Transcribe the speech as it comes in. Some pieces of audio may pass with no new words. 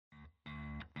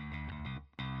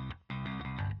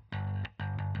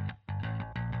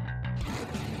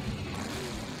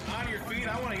feet.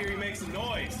 I want to hear you make some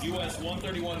noise. US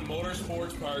 131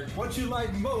 Motorsports Park. What you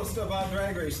like most about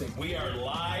drag racing? We are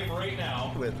live right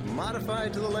now with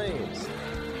Modified to the Lanes.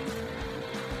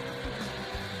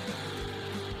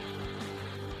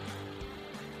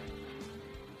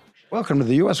 Welcome to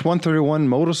the US 131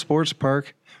 Motorsports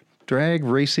Park Drag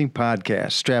Racing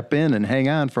Podcast. Strap in and hang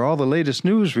on for all the latest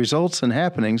news, results, and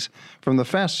happenings from the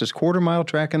fastest quarter-mile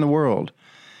track in the world.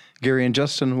 Gary and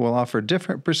Justin will offer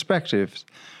different perspectives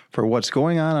for what's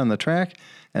going on the track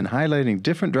and highlighting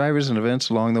different drivers and events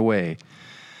along the way.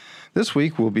 This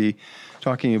week we'll be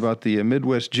talking about the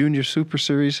Midwest Junior Super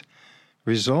Series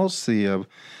results,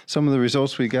 some of the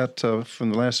results we got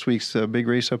from the last week's big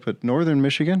race up at Northern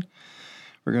Michigan.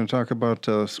 We're going to talk about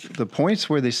the points,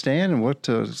 where they stand, and what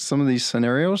some of these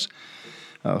scenarios,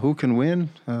 who can win,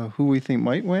 who we think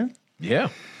might win. Yeah.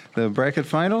 The bracket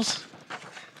finals,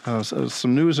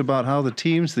 some news about how the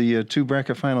teams, the two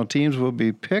bracket final teams, will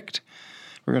be picked.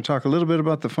 We're going to talk a little bit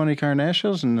about the Funny Car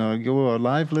Nationals and go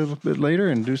live a little bit later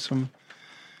and do some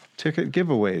ticket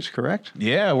giveaways, correct?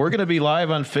 Yeah, we're going to be live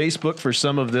on Facebook for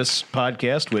some of this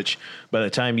podcast, which by the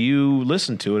time you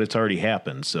listen to it, it's already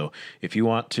happened. So if you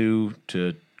want to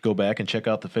go back and check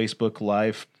out the Facebook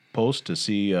live post to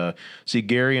see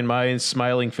Gary and my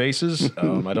smiling faces,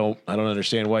 I don't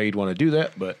understand why you'd want to do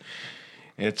that, but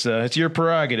it's your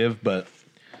prerogative. But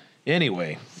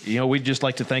anyway, we'd just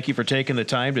like to thank you for taking the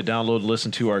time to download and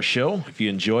listen to our show. If you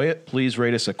enjoy it, please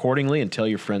rate us accordingly and tell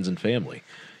your friends and family.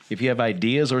 If you have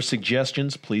ideas or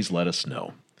suggestions, please let us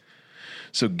know.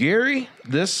 So, Gary,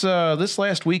 this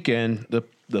last weekend,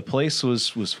 the place was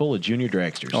full of junior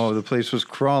dragsters. Oh, the place was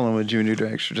crawling with junior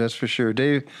dragsters, that's for sure.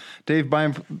 Dave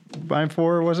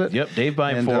Beimfohr, was it? Yep, Dave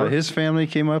Beimfohr. And his family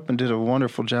came up and did a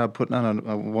wonderful job putting on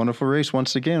a wonderful race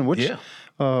once again.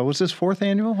 Was this fourth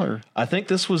annual? Or I think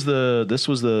this was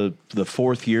the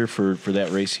fourth year for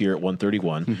that race here at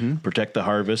 131. Mm-hmm. Protect the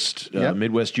Harvest,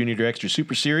 Midwest Junior Dragster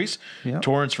Super Series. Yep.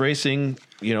 Torrance Racing,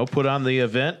 put on the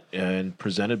event and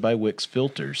presented by Wix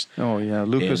Filters. Oh yeah,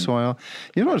 Lucas Oil.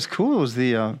 What's cool was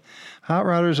the Hot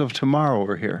Rodders of Tomorrow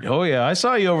were here. Oh yeah, I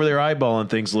saw you over there eyeballing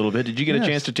things a little bit. Did you get Yes. a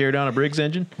chance to tear down a Briggs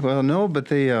engine? Well, no, but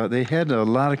they had a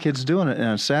lot of kids doing it, and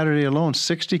on Saturday alone,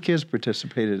 60 kids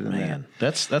participated in Man,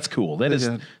 that's cool. That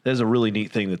is a really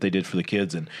neat thing that they did for the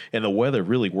kids, and the weather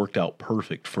really worked out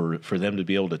perfect for them to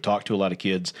be able to talk to a lot of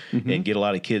kids and get a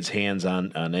lot of kids' hands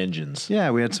on engines.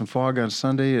 Yeah, we had some fog on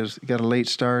Sunday. It got a late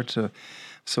start.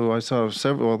 So I saw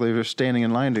several. Well, they were standing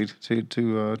in line to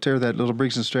tear that little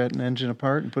Briggs & Stratton engine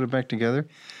apart and put it back together.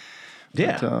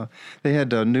 Yeah, but, they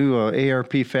had new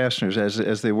ARP fasteners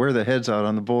as they wear the heads out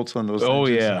on the bolts on those. Oh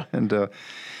engines. yeah, and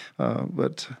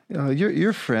but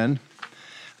your friend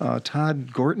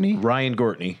Todd Gortney, Ryan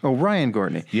Gortney. Oh, Ryan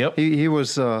Gortney. Yep, he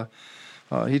was.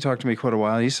 He talked to me quite a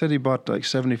while. He said he bought like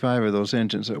 75 of those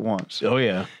engines at once. Oh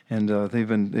yeah, and they've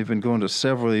been going to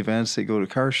several events. They go to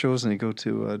car shows and they go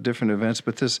to different events.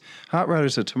 But this Hot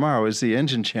Rodders of Tomorrow is the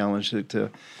engine challenge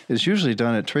that is usually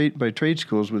done by trade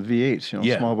schools with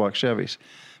V8s, small block Chevys.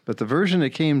 But the version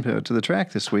that came to the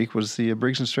track this week was the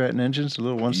Briggs & Stratton engines, the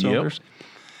little one-cylinders. Yep.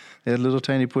 They had little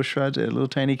tiny push rods, they had a little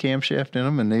tiny camshaft in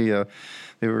them, and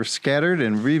they were scattered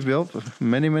and rebuilt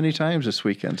many, many times this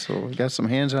weekend. So we got some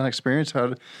hands-on experience.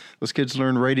 How those kids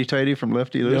learn righty-tighty from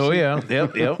lefty-loosey. Oh, yeah.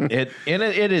 Yep.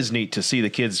 It is neat to see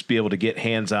the kids be able to get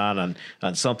hands-on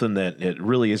on something that it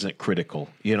really isn't critical,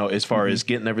 as far as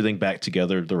getting everything back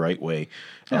together the right way.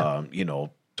 Yeah.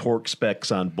 Torque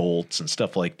specs on bolts and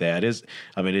stuff like that. It's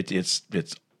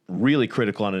really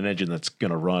critical on an engine that's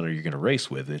going to run or you're going to race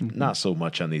with it. Not so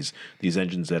much on these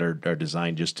engines that are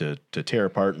designed just to tear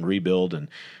apart and rebuild, and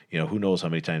who knows how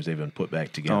many times they've been put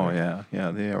back together. Oh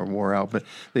yeah, they are wore out, but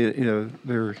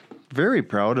they're very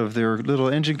proud of their little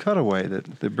engine cutaway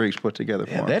that the Briggs put together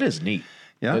for them. That is neat.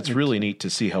 Yeah, it's really neat to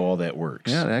see how all that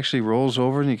works. Yeah, it actually rolls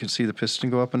over and you can see the piston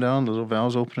go up and down, the little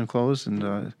valves open and close,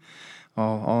 and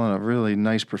all in a really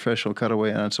nice professional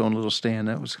cutaway on its own little stand.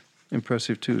 That was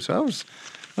impressive too. So I was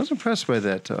impressed by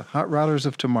that. Hot Rodders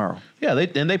of Tomorrow. Yeah,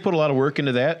 they put a lot of work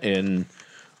into that, and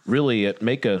really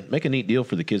make a neat deal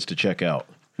for the kids to check out,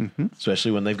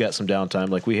 especially when they've got some downtime.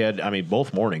 Like we had,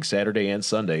 both mornings, Saturday and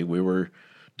Sunday, we were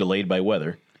delayed by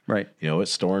weather. Right. It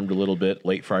stormed a little bit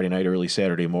late Friday night, early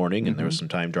Saturday morning, and there was some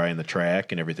time drying the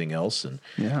track and everything else, and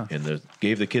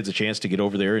gave the kids a chance to get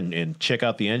over there and check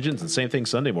out the engines. And same thing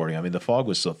Sunday morning. The fog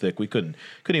was so thick we couldn't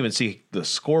even see the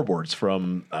scoreboards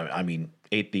from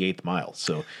the eighth mile.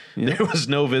 So there was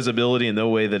no visibility and no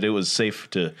way that it was safe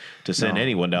to send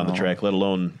anyone down the track, let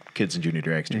alone kids and junior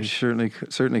dragsters. You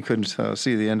certainly couldn't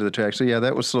see the end of the track. So,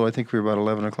 that was slow. I think we were about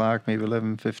 11 o'clock, maybe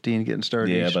 11:15 getting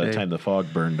started. Yeah, each by day. the time the fog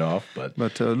burned off. But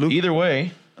Luke, either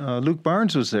way, Luke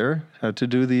Barnes was there to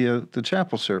do the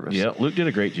chapel service. Yeah, Luke did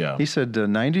a great job. He said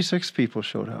 96 people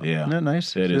showed up. Yeah. Isn't that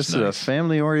nice? It is This nice. is a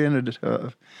family-oriented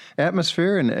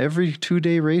atmosphere, and every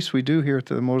 2-day race we do here at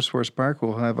the Motorsports Park,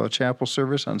 we'll have a chapel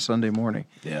service on Sunday morning.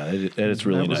 Yeah, that is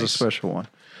really That was nice. a special one.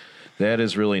 That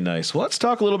is really nice. Well, let's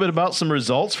talk a little bit about some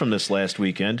results from this last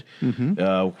weekend.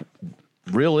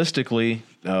 Realistically,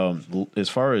 as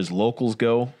far as locals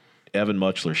go, Evan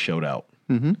Muchler showed out.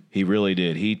 Mm-hmm. He really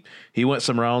did. He went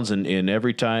some rounds in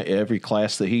every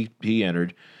class that he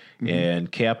entered,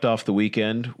 and capped off the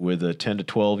weekend with a 10 to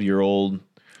 12-year-old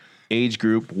age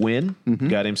group win.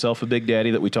 Got himself a Big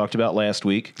Daddy that we talked about last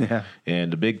week. Yeah.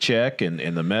 And a big check and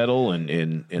the medal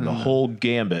and the whole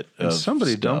gambit of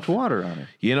Somebody stuff. dumped water on it.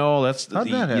 You know, that's How'd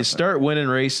that happen? you start winning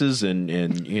races and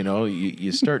you know,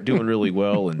 you start doing really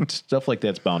well, and stuff like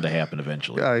that's bound to happen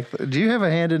eventually. Do you have a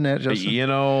hand in that, Justin? You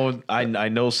know, I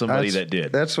know somebody that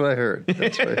did. That's what I heard.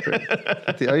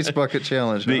 The ice bucket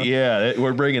challenge. Huh? Yeah,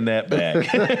 we're bringing that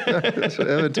back.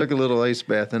 Evan took a little ice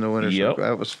bath in the winter. Yep. So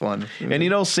that was fun. And you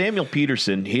know, Samuel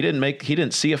Peterson, he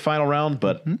didn't see a final round,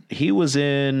 but he was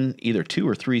in either 2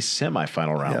 or 3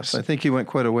 semifinal rounds. Yes, I think he went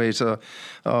quite a ways. The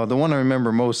one I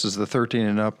remember most is the 13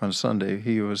 and up on Sunday.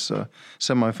 He was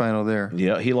semifinal there.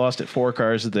 Yeah, he lost at 4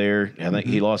 cars there. I think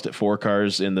he lost at 4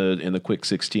 cars in the quick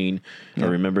 16. I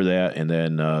remember that. And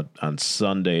then on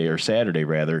Saturday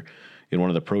rather, in one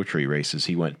of the Pro Tree races,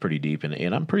 he went pretty deep,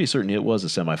 and I'm pretty certain it was a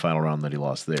semifinal round that he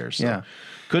lost there. So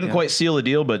couldn't quite seal the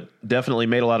deal, but definitely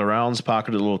made a lot of rounds,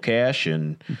 pocketed a little cash,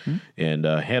 and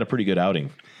had a pretty good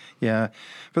outing. Yeah,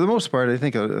 for the most part, I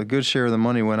think a good share of the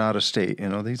money went out of state. You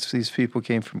know, these people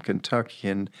came from Kentucky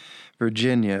and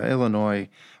Virginia, Illinois,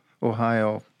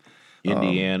 Ohio,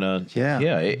 Indiana. yeah,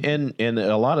 and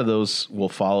a lot of those will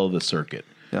follow the circuit.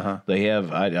 They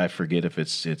have I forget if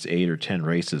it's 8 or 10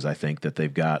 races, I think, that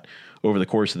they've got over the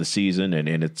course of the season,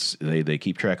 and it's they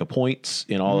keep track of points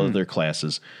in all of their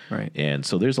classes. Right. And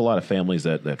so there's a lot of families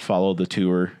that follow the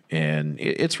tour, and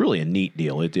it's really a neat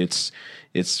deal. It's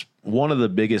one of the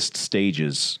biggest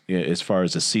stages as far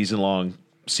as a season-long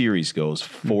series goes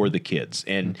for the kids.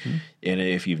 And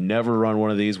if you've never run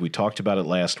one of these, we talked about it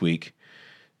last week.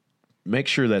 Make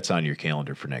sure that's on your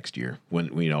calendar for next year. When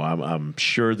I'm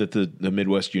sure that the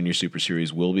Midwest Junior Super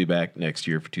Series will be back next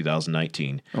year for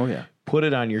 2019. Oh yeah, put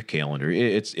it on your calendar.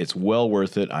 It's well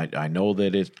worth it. I know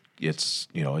that it's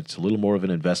a little more of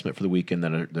an investment for the weekend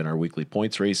than our weekly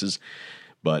points races.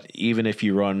 But even if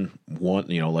you run one,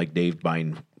 like Dave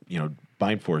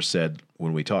Bindforce said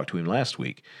when we talked to him last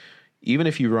week, even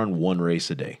if you run one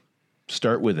race a day,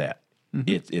 start with that.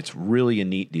 It's really a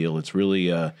neat deal. It's really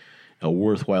a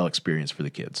worthwhile experience for the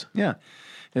kids. Yeah,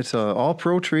 it's all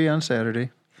pro tree on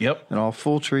Saturday. Yep, and all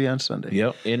full tree on Sunday.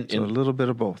 Yep, so a little bit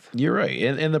of both. You're right,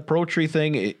 and the pro tree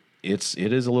thing, it is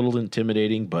a little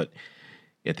intimidating, but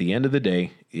at the end of the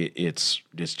day, it's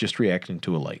just reacting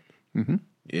to a light.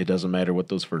 It doesn't matter what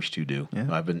those first two do. Yeah.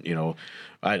 I've been,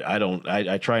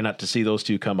 I try not to see those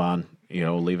two come on,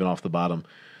 leaving off the bottom,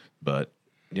 but.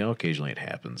 Occasionally it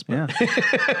happens. But.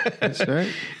 Yeah, that's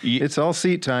right. It's all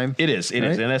seat time. It is, and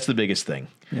that's the biggest thing.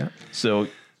 Yeah. So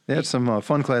they had some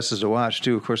fun classes to watch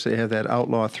too. Of course, they have that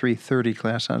Outlaw 330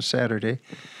 class on Saturday.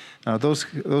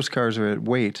 Those cars are at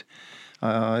weight.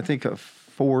 I think a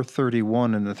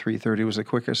 431 in the 330 was the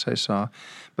quickest I saw.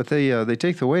 But they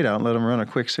take the weight out and let them run a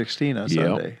quick 16 on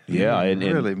Sunday. Yeah, and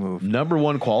really move. Number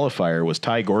one qualifier was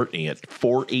Ty Gortney at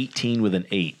 418 with an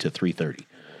 8 to 330.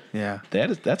 Yeah,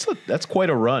 that's quite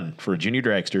a run for a junior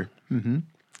dragster.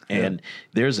 And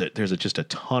there's just a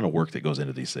ton of work that goes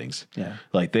into these things. Yeah,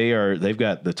 like they've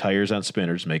got the tires on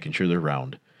spinners, making sure they're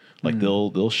round. Like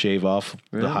they'll shave off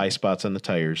the high spots on the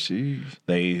tires. Jeez.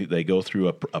 They go through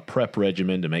a prep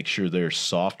regimen to make sure they're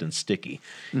soft and sticky.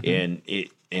 And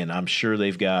I'm sure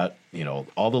they've got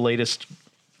all the latest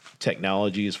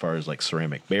technology as far as like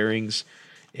ceramic bearings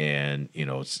and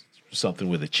something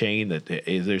with a chain that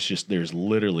there's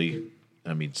literally,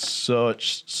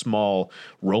 such small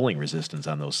rolling resistance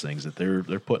on those things that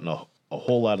they're putting a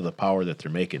whole lot of the power that they're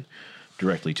making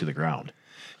directly to the ground.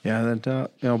 Yeah,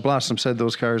 that Blossom said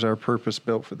those cars are purpose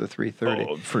built for the 330.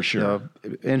 Oh, for sure.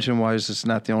 Engine wise, it's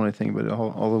not the only thing, but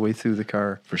all the way through the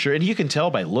car. For sure, and you can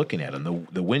tell by looking at them.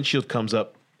 The windshield comes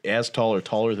up as tall or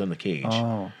taller than the cage.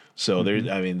 Oh, so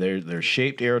they're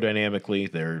shaped aerodynamically.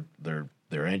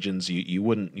 Their engines, you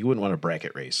wouldn't want to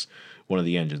bracket race one of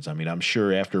the engines. I'm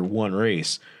sure after one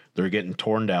race, they're getting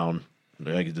torn down.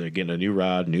 They're getting a new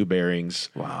rod, new bearings,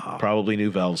 probably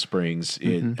new valve springs.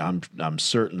 I'm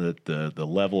certain that the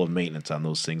level of maintenance on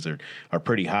those things are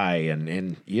pretty high.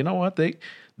 And you know what?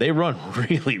 They run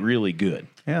really, really good.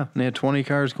 Yeah, and they had 20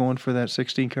 cars going for that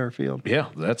 16-car field. Yeah,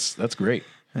 that's great.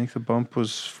 I think the bump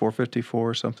was 454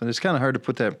 or something. It's kind of hard to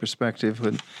put that in perspective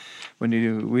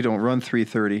when we don't run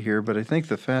 330 here, but I think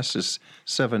the fastest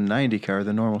 790 car,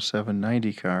 the normal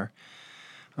 790 car,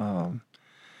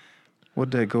 what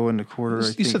did that go in the quarter?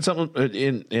 You said something at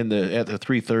the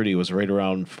 330 was right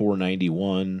around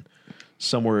 491,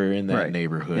 somewhere in that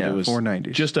neighborhood. Yeah, it was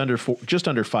 490. just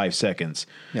under 5 seconds.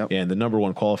 Yep. And the number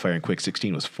one qualifier in Quick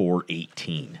 16 was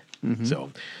 418.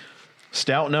 So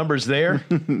stout numbers there.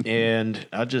 And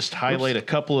I'll just highlight a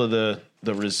couple of the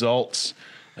results.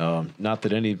 Not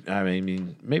that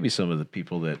maybe some of the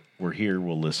people that were here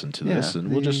will listen to this,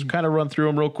 and we'll just kind of run through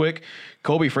them real quick.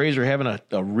 Colby Fraser having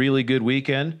a really good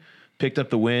weekend. Picked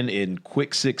up the win in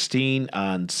Quick 16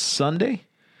 on Sunday.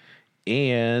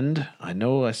 And I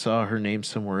know I saw her name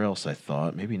somewhere else, I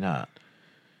thought. Maybe not.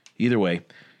 Either way,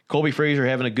 Colby Fraser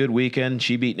having a good weekend.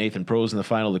 She beat Nathan Prose in the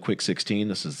final of the Quick 16.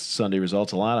 This is Sunday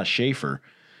results. Alana Schaefer,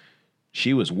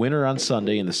 she was winner on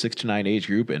Sunday in the 6 to 9 age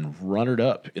group and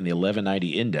runner-up in the 1190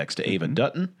 index to Ava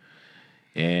Dutton.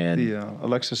 And the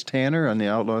Alexis Tanner on the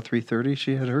Outlaw 330,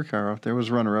 she had her car out there,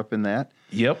 was runner-up in that.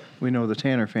 Yep. We know the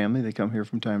Tanner family. They come here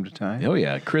from time to time. Oh,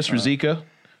 yeah. Chris Ruzicka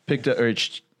picked up, or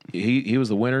he was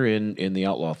the winner in the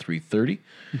Outlaw 330.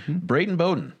 Braden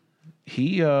Bowden,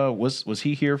 he was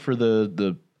he here for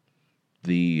the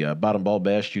Bottom Ball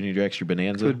Bash Junior Dragster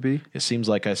Bonanza? Could be. It seems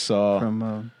like I saw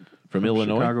from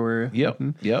Illinois. Chicago area. Yep.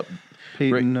 Yep.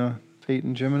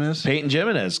 Peyton Jimenez. Peyton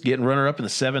Jimenez getting runner-up in the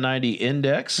 790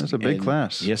 index. That's a big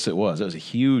class. Yes, it was. That was a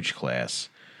huge class.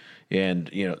 And,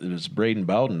 it was Braden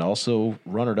Bowden also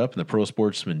runner-up in the Pro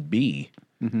Sportsman B.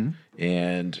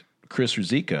 And Chris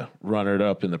Ruzicka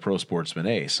runner-up in the Pro Sportsman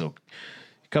A. So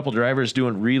a couple drivers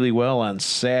doing really well on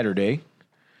Saturday.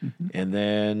 And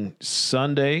then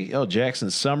Sunday,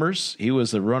 Jackson Summers, he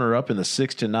was the runner-up in the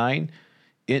 6 to 9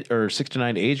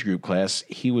 age group class.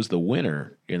 He was the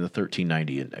winner in the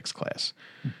 1390 index class.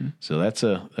 So that's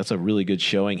a really good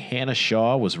showing. Hannah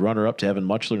Shaw was runner-up to Evan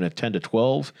Muchler in a 10 to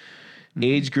 12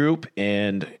 age group.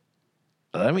 And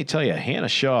let me tell you, Hannah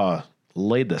Shaw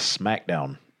laid the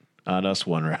smackdown on us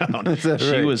one round. Is that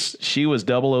right? She was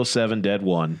 007 dead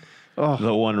one,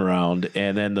 the one round.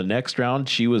 And then the next round,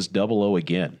 she was 00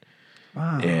 again.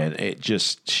 Wow. And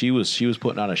she was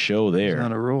putting on a show there.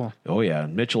 On a roll. Oh, yeah.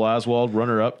 Mitchell Oswald,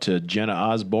 runner-up to Jenna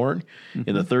Osborne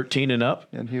in the 13 and up.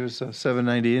 And he was a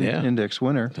 790 index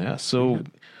winner. Yeah, so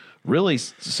really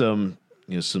some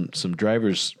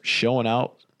drivers showing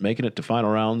out, making it to final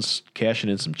rounds, cashing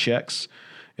in some checks.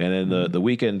 And then the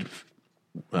weekend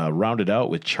rounded out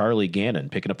with Charlie Gannon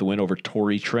picking up the win over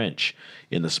Tori Trench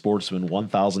in the Sportsman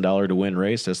 $1,000 to win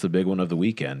race. That's the big one of the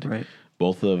weekend. Right.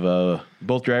 Both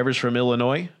drivers from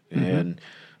Illinois and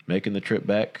making the trip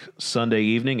back Sunday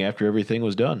evening after everything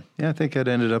was done. Yeah, I think that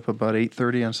ended up about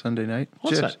 8:30 on Sunday night.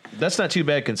 Well, that's not too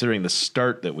bad considering the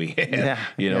start that we had.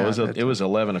 Yeah, it was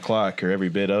 11 o'clock or every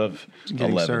bit of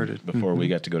 11 started. Before we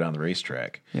got to go down the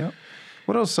racetrack. Yep.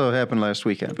 What else happened last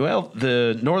weekend? Well,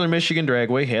 the Northern Michigan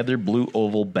Dragway had their Blue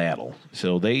Oval Battle.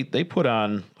 So they put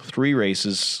on 3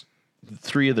 races,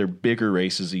 3 of their bigger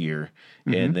races a year.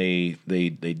 And they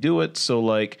do it so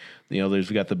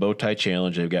they've got the Bow Tie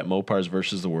Challenge, they've got Mopars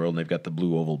versus the World, and they've got the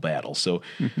Blue Oval Battle. So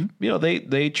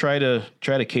they try to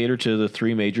cater to the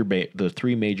three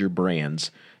major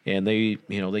brands, and they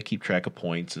keep track of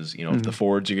points as if the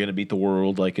Fords are going to beat the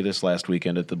World like this last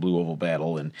weekend at the Blue Oval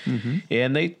Battle, and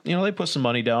they put some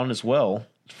money down as well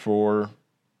for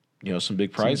some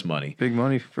big prize money. Big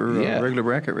money for regular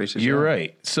bracket races. You're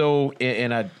right. So,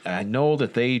 and I know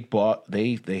that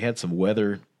they had some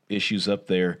weather issues up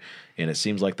there, and it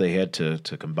seems like they had to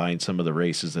combine some of the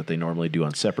races that they normally do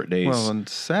on separate days. Well, on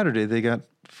Saturday they got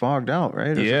fogged out,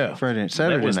 right? Saturday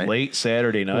that was night. Late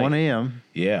Saturday night. 1 a.m.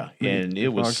 Yeah, and it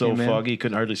was so foggy you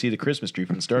couldn't hardly see the Christmas tree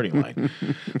from the starting line.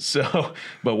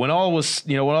 But when all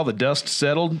the dust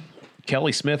settled,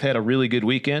 Kelly Smith had a really good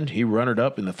weekend. He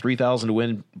runner-up in the 3,000 to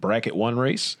win bracket 1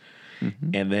 race,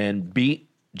 and then beat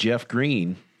Jeff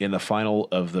Green in the final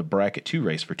of the bracket 2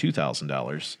 race for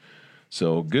 $2,000.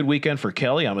 So good weekend for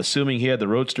Kelly. I'm assuming he had the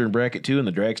Roadster in bracket 2 and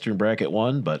the Dragster in bracket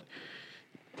 1, but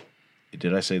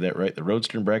did I say that right? The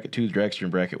Roadster in bracket 2, the Dragster in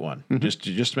bracket 1. Just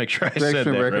to make sure I said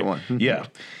that bracket right. 1. Yeah.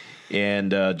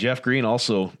 And Jeff Green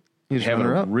also having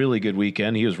a really good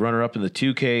weekend. He was runner-up in the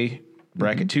 2K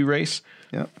bracket 2 race.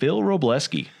 Yep. Phil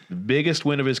Robleski, biggest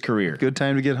win of his career. Good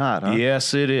time to get hot, huh?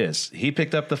 Yes, it is. He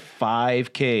picked up the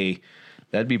 5K.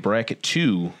 That'd be bracket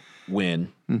 2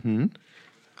 win. $5,000.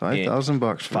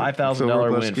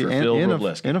 $5,000 win for Phil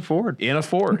Robleski. In a Ford. In a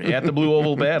Ford at the Blue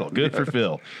Oval Battle. Good for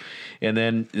Phil. And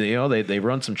then they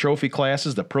run some trophy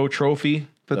classes, the Pro Trophy.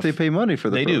 But they pay money for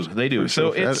the They do.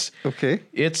 So it's okay.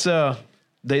 It's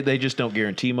They just don't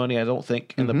guarantee money, I don't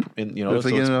think. In the If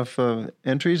they get enough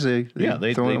entries, they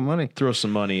throw in money. Throw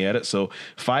some money at it. So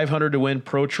 $500 to win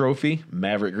Pro Trophy.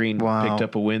 Maverick Green picked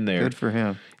up a win there. Good for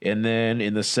him. And then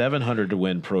in the $700 to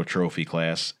win Pro Trophy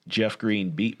class, Jeff Green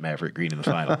beat Maverick Green in the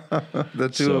final. The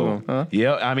two of them, huh?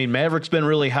 Yeah, I mean Maverick's been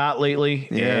really hot lately,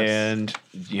 Yes. and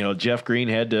Jeff Green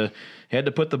had to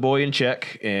put the boy in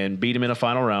check and beat him in a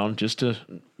final round just to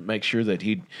make sure that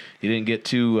he didn't get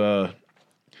too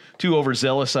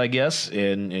overzealous, I guess,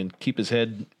 and keep his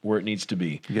head where it needs to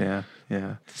be. Yeah.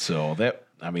 So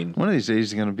One of these days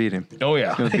he's going to beat him. Oh yeah,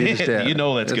 He's gonna beat his dad.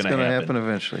 that's going to happen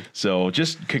eventually. So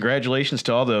just congratulations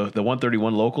to all the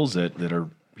 131 locals that are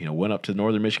went up to the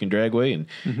Northern Michigan Dragway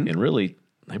and really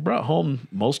they brought home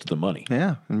most of the money.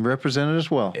 Yeah, and represented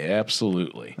us well.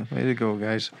 Absolutely. Way to go,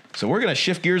 guys. So we're going to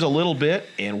shift gears a little bit,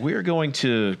 and we're going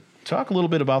to talk a little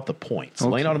bit about the points. Okay.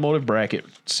 Lane Automotive Bracket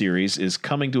Series is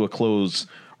coming to a close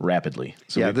rapidly.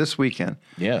 So this weekend.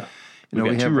 Yeah. We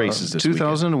We've got have two races this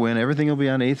 2,000 to win. Everything will be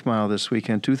on 8th Mile this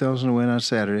weekend. 2,000 to win on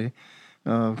Saturday.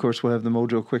 Of course, we'll have the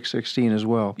Mojo Quick 16 as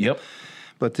well. Yep.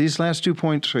 But these last 2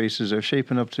 points races are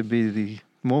shaping up to be the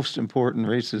most important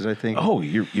races, I think. Oh,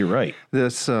 you're right.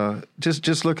 This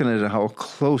just looking at how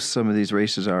close some of these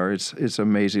races are, it's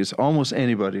amazing. It's almost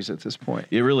anybody's at this point.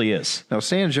 It really is. Now,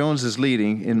 Stan Jones is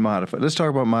leading in modified. Let's talk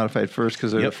about modified first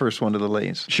because they're the first one to the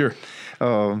lanes. Sure.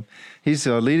 He's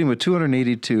leading with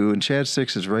 282, and Chad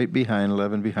Six is right behind,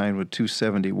 11 behind with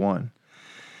 271.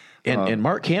 And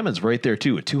Mark Hammon's right there,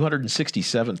 too, at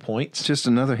 267 points. Just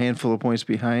another handful of points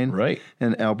behind. Right.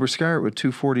 And Albert Scarrett with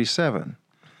 247.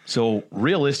 So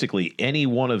realistically, any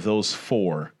one of those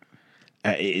four,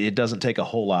 it doesn't take a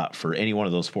whole lot for any one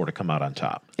of those four to come out on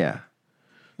top. Yeah.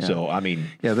 So, I mean.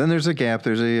 Yeah, then there's a gap.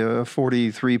 There's a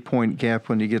 43-point gap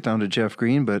when you get down to Jeff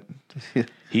Green, but.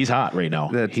 He's hot right now.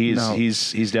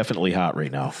 He's definitely hot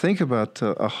right now. Think about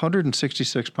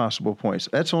 166 possible points.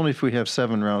 That's only if we have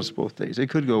 7 rounds both days. It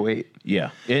could go 8.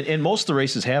 Yeah, and most of the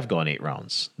races have gone 8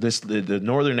 rounds. The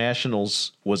Northern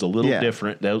Nationals was a little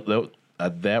different.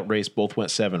 That race both went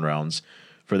 7 rounds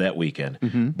for that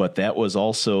weekend, but that was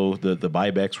also the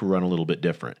buybacks were run a little bit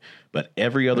different. But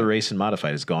every other race in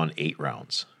modified has gone 8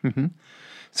 rounds.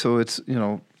 So it's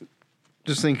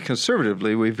just think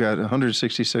conservatively, we've got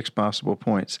 166 possible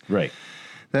points. Right.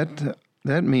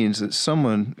 That means that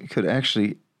someone could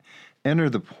actually enter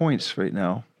the points right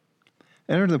now,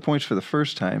 enter the points for the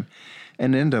first time,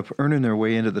 and end up earning their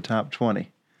way into the top 20.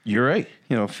 You're right.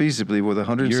 Feasibly with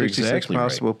 166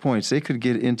 possible points, they could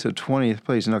get into 20th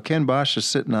place. Now, Ken Bosch is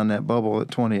sitting on that bubble at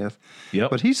 20th. Yep.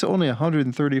 But he's only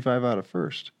 135 out of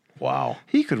first. Wow.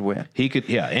 He could win. He could,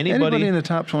 yeah. Anybody in the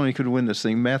top 20 could win this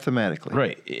thing mathematically.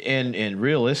 Right. And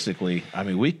realistically, I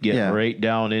mean, we get right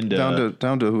down into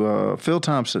down to Phil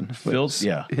Thompson.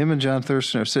 Him and John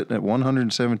Thurston are sitting at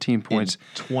 117 points.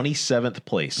 27th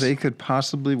place. They could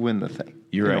possibly win the thing.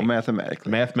 You're right.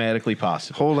 Mathematically. Mathematically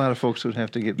possible. A whole lot of folks would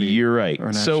have to get beat. You're right. Or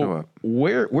not so show up.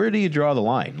 where do you draw the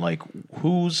line? Like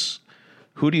who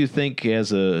do you think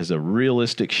has a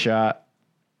realistic shot?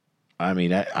 I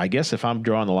mean, I guess if I'm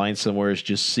drawing the line somewhere, it's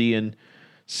just seeing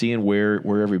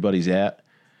where everybody's at.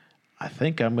 I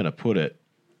think I'm going to put it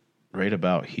right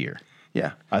about here.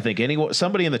 Yeah, I think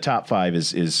somebody in the top 5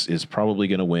 is probably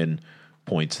going to win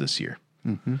points this year.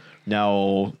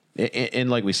 Now,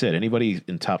 and like we said, anybody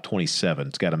in top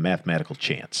 27's got a mathematical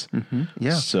chance.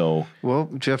 Yeah. So, well,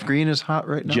 Jeff Green is hot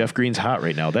right now. Jeff Green's hot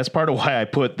right now. That's part of why I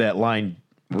put that line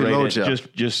below right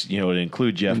Jeff. Just to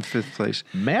include Jeff in 5th place.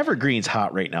 Maverick Green's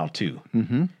hot right now too,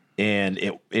 and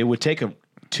it would take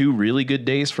 2 really good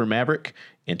days for Maverick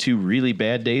and 2 really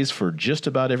bad days for just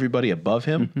about everybody above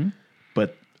him.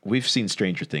 But we've seen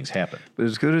stranger things happen. But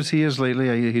as good as he is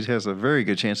lately, he has a very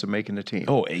good chance of making the team.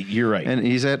 Oh, you're right. And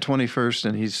he's at 21st,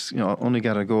 and he's only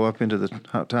got to go up into the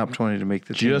top 20 to make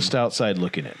the team. Just outside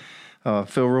looking at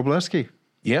Phil Robleski.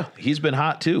 Yeah, he's been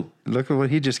hot too. Look at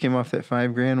what he just came off that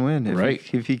 $5,000 win.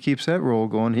 If he keeps that roll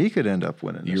going, he could end up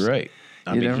winning. You're right.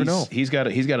 You never know. He's got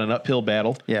an uphill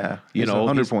battle. Yeah, he's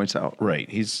 100 points out. Right.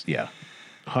 He's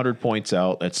 100 points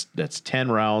out. That's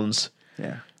 10 rounds.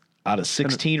 Yeah. Out of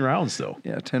 16 rounds though.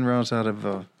 Yeah, 10 rounds out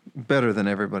of better than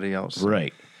everybody else.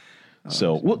 Right.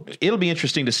 So it'll be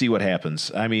interesting to see what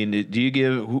happens. I mean, do you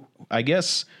give? I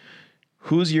guess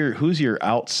who's your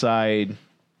outside,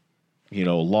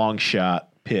 long shot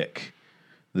pick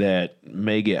that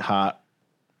may get hot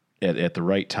at the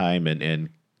right time and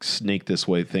sneak this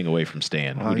thing away from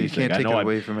Stan? Well, Who do you think? Can't take it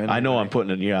away from anybody. I know I'm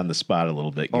putting you on the spot a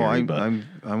little bit, Gary.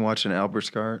 I'm watching Albert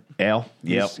Scarrett. Al,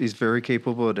 yeah, he's very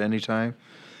capable at any time.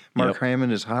 Mark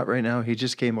Hammond is hot right now. He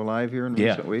just came alive here in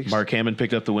recent weeks. Mark Hammond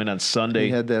picked up the win on Sunday.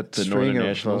 He had that the string Northern of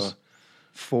Nationals.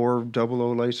 4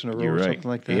 00 lights in a row You're or right. something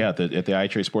like that. Yeah, at the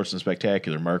iTrace Sportsman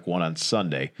Spectacular, Mark won on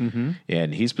Sunday,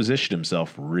 and he's positioned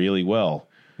himself really well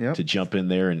Yep. to jump in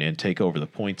there and take over the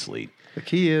points lead. The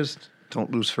key is don't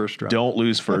lose first round. Don't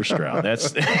lose first round.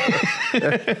 That's that's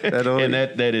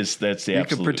the You absolute.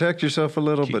 can protect yourself a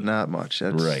little, but not much.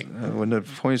 That's, Right. When the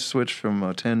points switch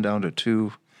from 10 down to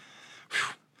 2,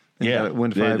 Yeah,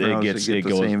 win 5 rounds to get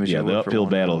the same as you the would for uphill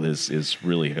 1 battle round. is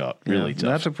really tough.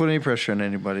 Not to put any pressure on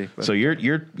anybody. But, So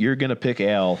you're gonna pick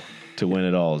Al to win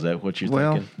it all. Is that what you're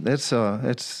well, thinking? it's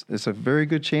a very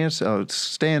good chance.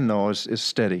 Stan, though, is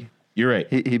steady. You're right.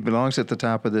 He belongs at the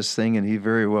top of this thing, and he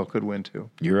very well could win, too.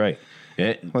 You're right.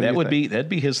 do you That'd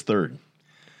be his third.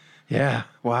 Yeah,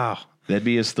 wow. That'd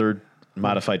be his third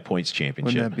modified points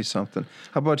championship. Wouldn't that be something?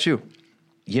 How about you?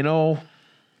 You know,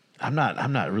 I'm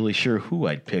not really sure who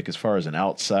I'd pick as far as an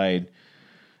outside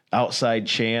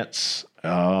chance.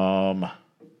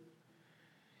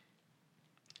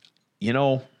 You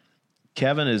know,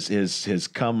 Kevin has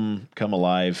come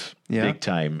alive big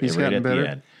time He's right gotten at better. the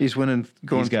end. He's winning,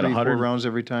 going 3-4 rounds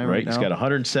every time right now. He's got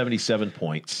 177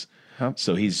 points. Yep.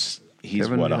 So he's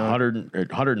Kevin,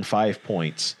 105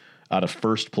 points out of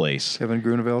first place. Kevin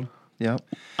Grunewald. Yeah.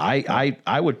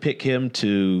 I would pick him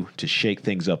to shake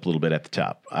things up a little bit at the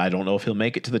top. I don't know if he'll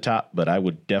make it to the top, but I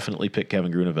would definitely pick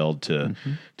Kevin Grunewald to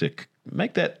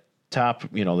make that top,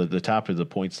 the top of the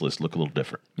points list look a little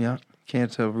different. Yeah.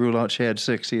 Can't rule out Chad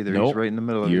 6 either. Nope. He's right in the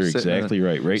middle of it. You're He's sitting in exactly the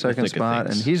right. Right in the second thick of spot,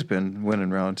 things. and he's been winning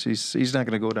rounds. He's not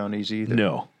going to go down easy either.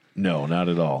 No, not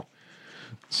at all.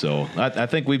 So I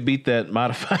think we beat that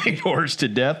modified horse to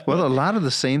death. Well, a lot of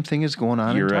the same thing is going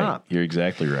on You're in right. top. You're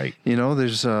exactly right.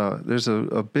 There's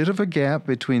a bit of a gap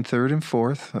between third and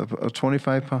fourth, a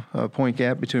 25 point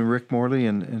gap between Rick Morley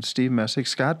and Steve Messick.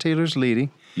 Scott Taylor's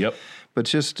leading, Yep. but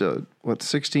just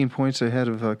 16 points ahead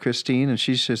of Christine, and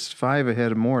she's just 5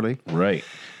 ahead of Morley. Right.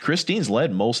 Christine's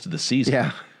led most of the season.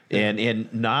 Yeah.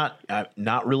 And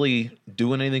not really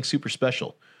doing anything super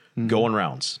special. Going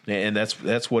rounds, and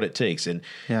that's what it takes. And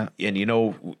Yeah. and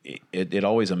it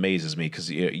always amazes me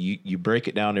because you break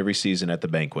it down every season at the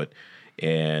banquet,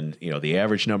 and the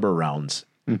average number of rounds.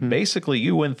 Basically,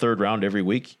 you win third round every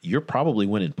week, you're probably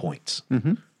winning points.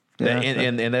 Yeah,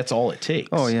 and that's all it takes.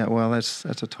 Oh yeah, well that's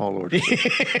a tall order.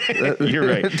 You're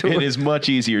right. It is much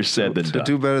easier said than to done.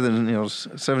 do better than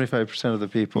 75% of the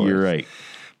people. You're right.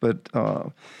 But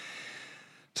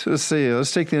to say,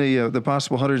 let's take the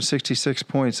possible 166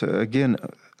 points again.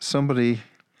 Somebody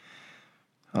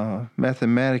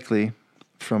mathematically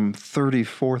from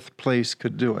 34th place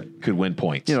could do it. Could win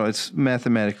points. It's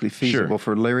mathematically feasible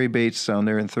for Larry Bates down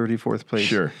there in 34th place.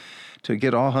 Sure. To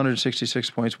get all 166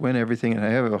 points, win everything, and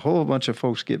have a whole bunch of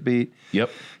folks get beat.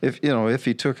 Yep. If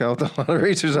he took out the other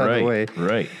racers out of the way,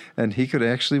 Right. and he could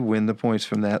actually win the points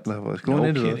from that level going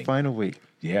into the kidding. final week.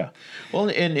 Yeah. Well,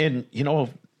 and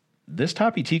this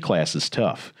top ET class is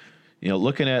tough.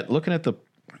 Looking at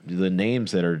the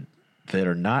names that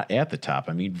are not at the top.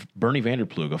 I mean, Bernie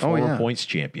Vanderplug, a former points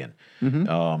champion.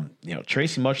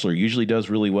 Tracy Muchler usually does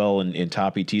really well in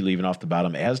top ET, leaving off the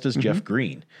bottom, as does Jeff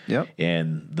Green. Yep.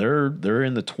 And they're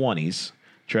in the 20s.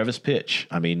 Travis Pitch,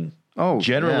 I mean,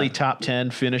 generally yeah. top 10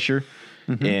 finisher.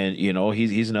 And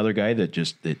he's another guy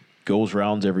that goes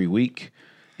rounds every week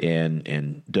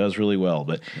and does really well.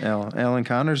 But Alan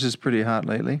Connors is pretty hot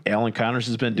lately. Alan Connors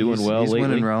has been doing well he's lately.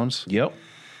 winning rounds. Yep.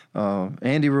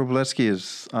 Andy Wroblewski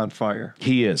is on fire.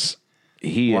 He is.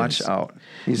 Watch out.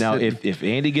 Now, if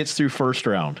Andy gets through first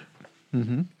round,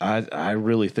 I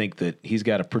really think that he's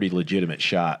got a pretty legitimate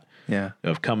shot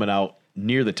of coming out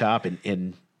near the top.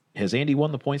 And has Andy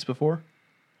won the points before?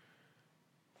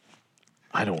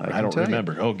 I don't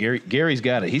remember. Oh, Gary's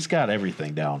got it. He's got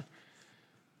everything down.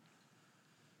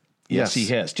 Yes, he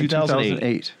has.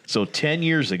 2008. So 10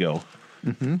 years ago,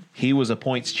 he was a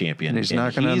points champion. And he's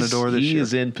knocking on the door this year. He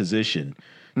is in position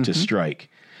to strike.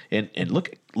 And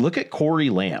look at Corey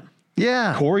Lamb.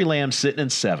 Yeah. Corey Lamb sitting in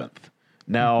 7th.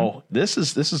 Now, this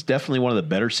is definitely one of the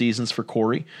better seasons for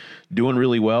Corey, doing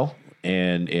really well.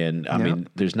 And I mean,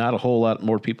 there's not a whole lot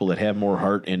more people that have more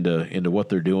heart into what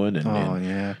they're doing,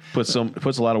 and puts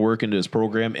a lot of work into his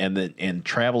program, and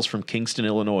travels from Kingston,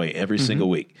 Illinois, every single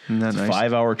week. It's a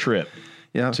 5-hour trip.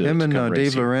 Yeah, him and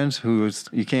Dave Lorenz,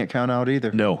 you can't count out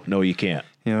either. No, you can't.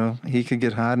 He could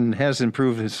get hot and has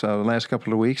improved his last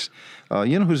couple of weeks.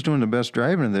 Who's doing the best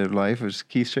driving in their life is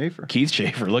Keith Schaefer. Keith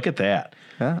Schaefer, look at that.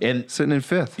 Yeah, and sitting in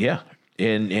 5th. Yeah,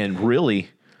 and really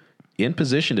in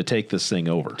position to take this thing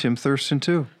over. Tim Thurston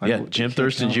too. Jim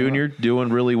Thurston Jr. doing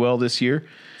really well this year.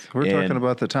 We're talking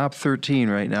about the top 13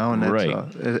 right now, and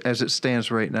that's as it stands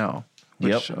right now.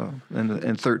 Which,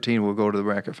 and 13 will go to the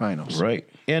bracket finals. Right,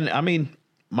 and I mean,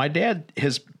 my dad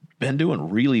has been doing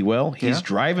really well. He's Yeah.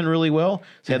 driving really well.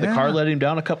 He's had the car Yeah. let him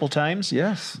down a couple times.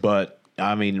 Yes. But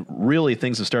I mean, really,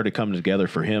 things have started coming together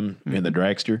for him in the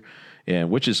dragster,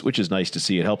 and which is nice to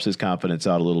see. It helps his confidence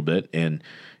out a little bit. And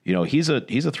he's a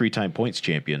 3-time points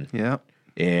champion. Yeah.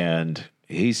 And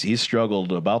he's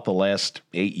struggled about the last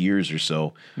 8 years or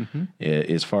so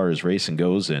as far as racing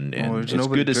goes, and there's it's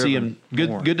nobody good to see him.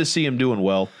 driven Good to see him doing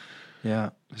well.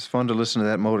 Yeah. It's fun to listen to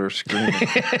that motor screaming.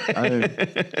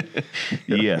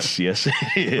 Yes, it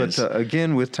is. But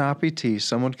again, with top ET,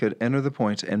 someone could enter the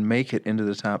points and make it into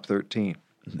the top 13.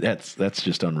 That's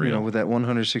just unreal. With that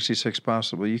 166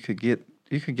 possible, you could get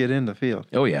in the field.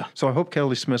 Oh yeah. So I hope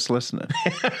Kelly Smith's listening.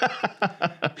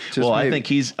 Well, I think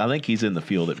he's in the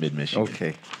field at Mid Michigan.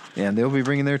 Okay. And they'll be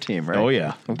bringing their team, right? Oh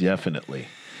yeah, definitely.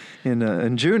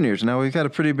 In juniors, now we've got a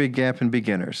pretty big gap in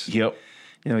beginners. Yep.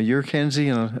 Your Kenzie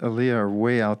and Aaliyah are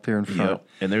way out there in front. Yep.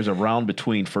 And there's a round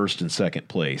between first and second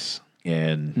place.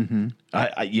 And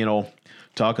I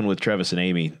talking with Travis and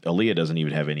Amy, Aaliyah doesn't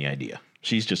even have any idea.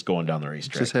 She's just going down the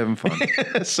racetrack. Just having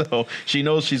fun. So she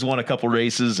knows she's won a couple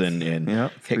races and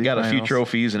Yep, got a few finals.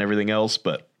 trophies and everything else,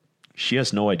 but she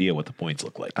has no idea what the points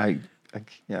look like.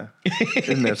 Yeah.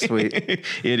 Isn't that sweet?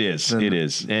 It is.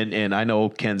 And I know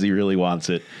Kenzie really wants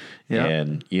it. Yeah.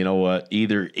 And you know what?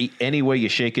 Any way you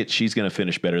shake it, she's going to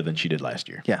finish better than she did last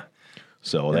year. Yeah.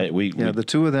 So the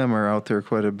two of them are out there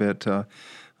quite a bit.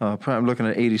 I'm looking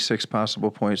at 86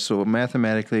 possible points. So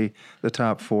mathematically, the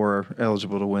top 4 are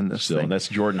eligible to win this thing. That's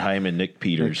Jordan Hyman, Nick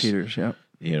Peters. Nick Peters, yeah.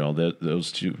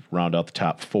 Those two round out the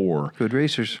top 4. Good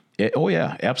racers. Oh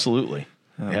yeah, absolutely,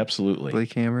 absolutely.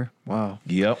 Blake Hammer, wow.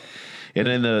 Yep. And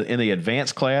in the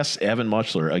advanced class, Evan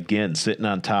Muchler again sitting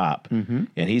on top, and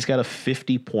he's got a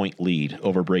 50-point lead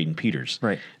over Braden Peters.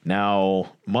 Right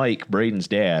now, Mike, Braden's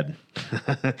dad,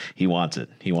 he wants it.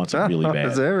 He wants it really bad.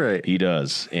 Is that right? He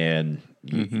does, and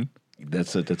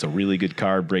that's a really good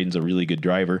car. Braden's a really good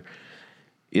driver.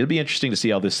 It'll be interesting to see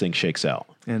how this thing shakes out.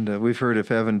 And we've heard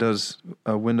if Evan does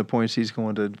win the points, he's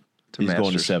going to He's Masters.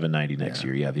 going to 790 next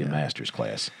year. Yeah, the Masters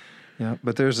class. Yeah,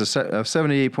 but there's a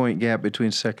 78-point gap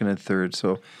between second and third,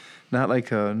 so not like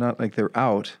they're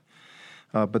out,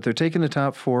 but they're taking the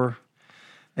top 4,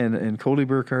 and Cody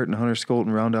Burkhart and Hunter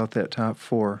Skolten round out that top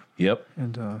 4. Yep.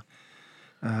 And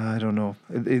I don't know.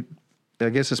 I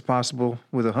guess it's possible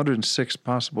with 106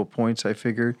 possible points. I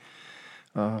figured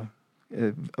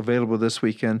available this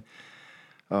weekend.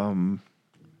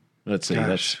 Let's see. Gosh.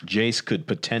 That's Jace could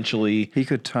potentially He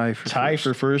could tie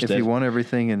for first if he won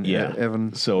everything. And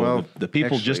Evan. So well, the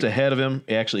people actually, just ahead of him,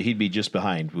 actually, he'd be just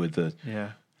behind with the.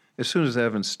 Yeah. As soon as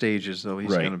Evan stages, though,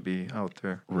 he's Right. going to be out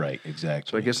there. Right.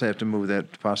 Exactly. So I guess I have to move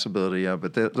that possibility up.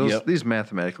 But these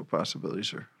mathematical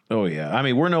possibilities are. Oh yeah. I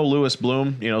mean, we're no Lewis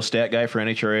Bloom, stat guy for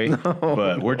NHRA,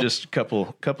 but we're just a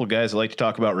couple guys that like to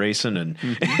talk about racing, and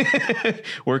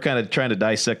we're kind of trying to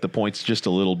dissect the points just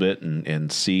a little bit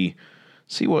and see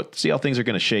how things are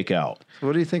going to shake out. So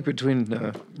what do you think between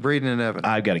Braden and Evan?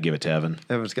 I've got to give it to Evan.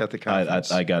 Evan's got the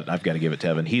confidence. I've got to give it to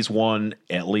Evan. He's won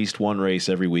at least one race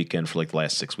every weekend for like the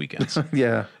last 6 weekends.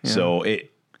 Yeah. So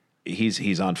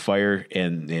he's on fire,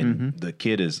 and the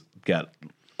kid has got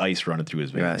ice running through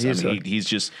his veins. Yeah,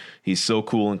 he's so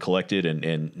cool and collected,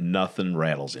 and nothing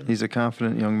rattles him. He's a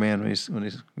confident young man when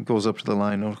he goes up to the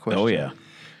line, no question. Oh yeah.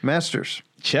 Masters.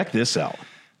 Check this out.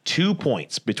 2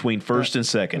 points between first and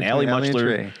second. Between Allie Allie and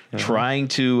Muchler Trey. trying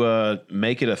to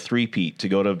make it a three-peat to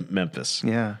go to Memphis.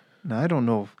 Yeah. Now I don't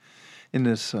know in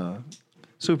this last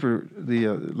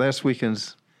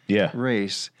weekend's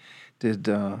race did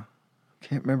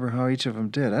can't remember how each of them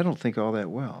did. I don't think all that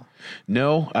well.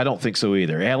 No, I don't think so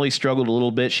either. Allie struggled a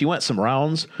little bit. She went some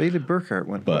rounds. Bailey Burkhart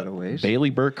went But quite a ways. Bailey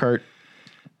Burkhart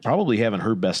probably having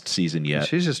her best season yet.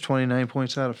 She's just 29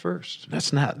 points out of first.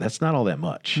 That's not all that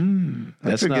much.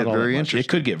 That could get very interesting. It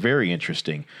could get very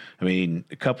interesting. I mean,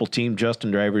 a couple Team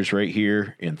Justin drivers right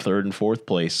here in third and fourth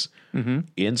place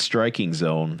in striking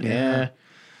zone. Yeah.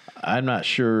 I'm not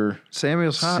sure.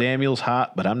 Samuel's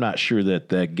hot, but I'm not sure that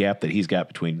the gap that he's got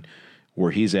between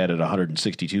where he's at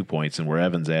 162 points and where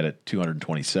Evan's at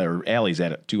 227, or Allie's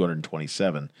at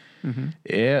 227.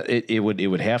 Yeah, it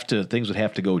would have to, things would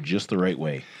have to go just the right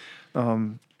way.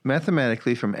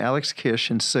 Mathematically, from Alex Kish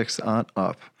in sixth on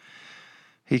up,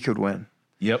 he could win.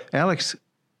 Yep. Alex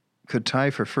could tie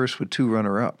for first with 2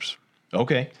 runner-ups.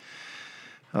 Okay.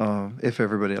 If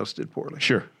everybody else did poorly.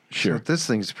 Sure. So this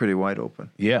thing's pretty wide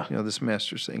open. Yeah. This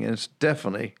Masters thing, and it's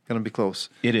definitely going to be close.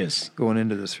 It is going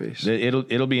into this race.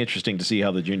 It'll be interesting to see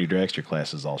how the junior dragster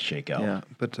classes all shake out. Yeah,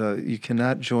 but you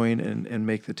cannot join and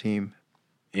make the team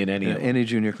in any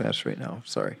junior class right now.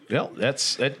 Sorry. Well,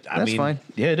 that's That's fine.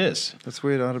 Yeah, it is. That's the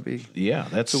way it ought to be. Yeah,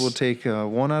 that's So we'll take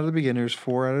 1 out of the beginners,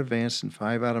 4 out of advanced, and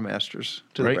 5 out of masters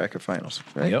to the Right. bracket finals.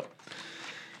 Right? Yep.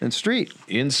 And street.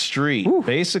 In street.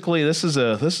 Basically, this is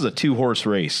a 2-horse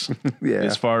race. Yeah.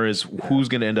 As far as who's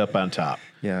going to end up on top.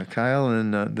 Yeah, Kyle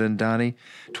and then Donnie.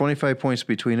 25 points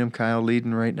between them. Kyle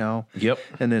leading right now. Yep.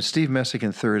 And then Steve Messick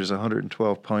in third is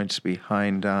 112 points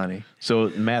behind Donnie. So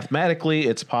mathematically,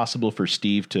 it's possible for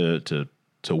Steve to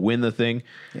win the thing.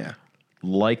 Yeah.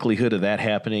 Likelihood of that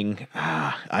happening,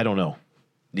 I don't know.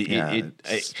 Yeah,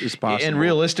 it's possible. And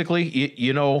realistically,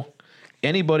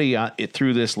 anybody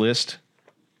through this list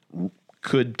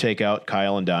could take out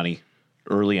Kyle and Donnie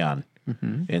early on,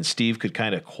 and Steve could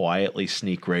kind of quietly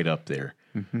sneak right up there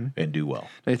and do well.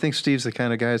 Do you think Steve's the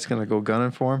kind of guy that's going to go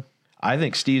gunning for him? I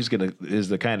think Steve's is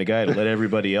the kind of guy to let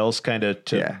everybody else kind of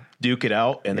duke it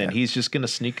out, and then he's just going to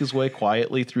sneak his way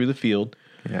quietly through the field.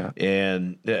 Yeah.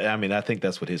 And I mean, I think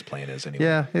that's what his plan is anyway.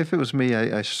 Yeah, if it was me,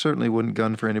 I certainly wouldn't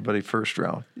gun for anybody first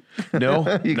round. No,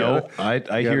 gotta-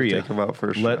 I hear you. take them out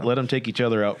first Let round. them take each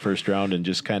other out first round and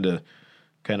just kind of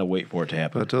wait for it to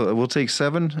happen. But we'll take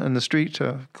 7 in the street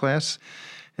class,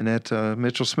 and that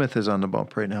Mitchell Smith is on the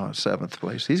bump right now at 7th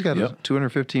place. He's got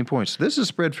 215 points. This is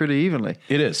spread pretty evenly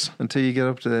It is. until you get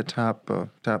up to that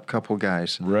top couple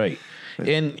guys. Right.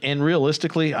 And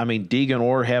realistically, I mean, Deegan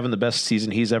Orr having the best season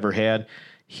he's ever had,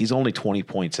 he's only 20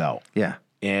 points out. Yeah,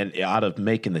 And out of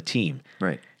making the team.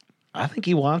 right. I think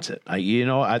he wants it.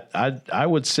 I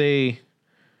would say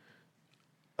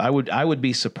I would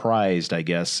be surprised, I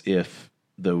guess, if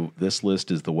this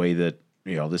list is the way that,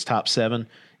 this top 7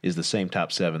 is the same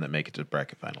top 7 that make it to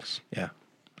bracket finals. Yeah.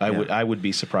 I would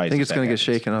be surprised. I think if it's that going to get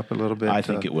happens. shaken up a little bit. I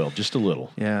think it will, just a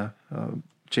little. Yeah.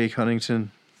 Jake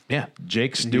Huntington, Yeah,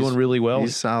 Jake's doing really well.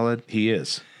 he's solid. He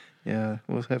is. Yeah,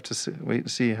 we'll have to wait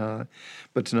and see how.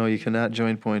 But no, you cannot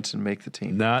join points and make the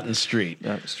team. Not in street.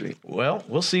 Not the street. Well,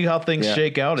 we'll see how things Yeah.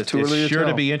 shake out. It's It's too early to sure to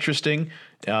tell. be interesting.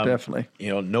 Definitely.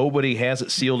 Nobody has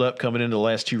it sealed up coming into the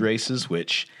last 2 races,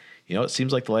 which, it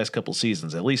seems like the last couple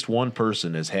seasons, at least one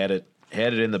person has had it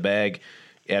in the bag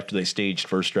after they staged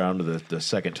first round to the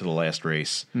second to the last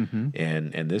race.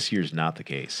 And this year's not the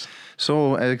case.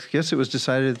 So I guess it was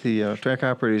decided at the track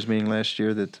operators meeting last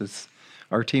year that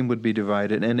our team would be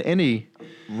divided, and any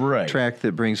Right. track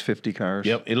that brings 50 cars.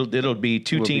 Yep, it'll be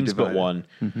 2 Will be teams but divided.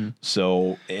 one.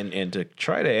 So and to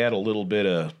try to add a little bit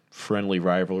of friendly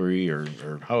rivalry or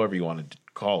however you want to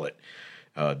call it,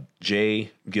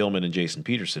 Jay Gilman and Jason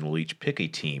Peterson will each pick a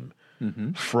team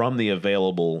from the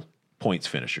available points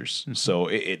finishers. So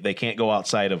they can't go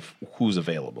outside of who's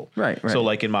available. Right. So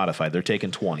like in modified, they're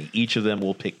taking 20. Each of them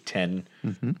will pick 10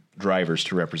 drivers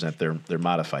to represent their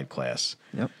modified class.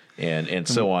 Yep. And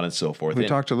so on and so forth. We And-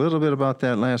 talked a little bit about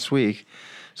that last week.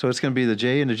 So it's going to be the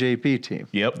J and the JP team.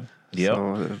 Yep.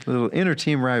 So a little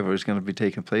inter-team rivalry is going to be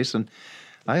taking place, and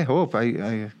I hope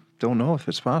I don't know if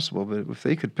it's possible, but if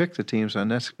they could pick the teams on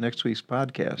next week's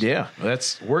podcast. Yeah,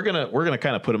 we're gonna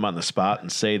kind of put them on the spot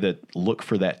and say that look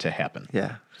for that to happen.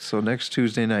 Yeah. So next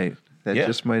Tuesday night, that Yeah.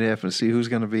 just might happen. See who's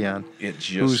going to be on It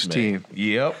just whose may. team.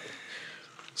 Yep.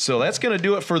 So that's going to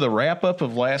do it for the wrap up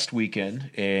of last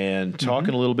weekend and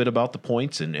talking a little bit about the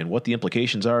points and what the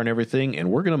implications are and everything.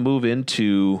 And we're going to move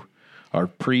into our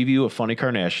preview of Funny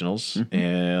Car Nationals,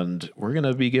 and we're going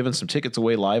to be giving some tickets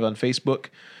away live on Facebook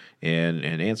and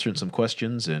answering some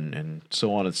questions and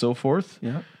so on and so forth.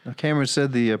 Yeah. Now, Cameron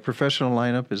said the professional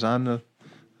lineup is on the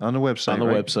website. On the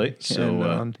right? website. So And,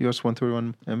 on US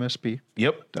 131 MSP.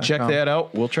 Yep. Check .com. that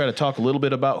out. We'll try to talk a little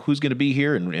bit about who's going to be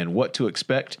here and what to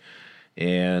expect.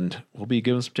 And we'll be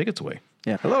giving some tickets away.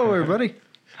 Yeah. Hello, everybody.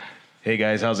 Hey,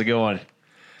 guys. How's it going?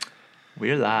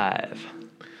 We're live.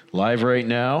 Live right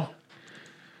now.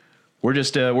 We're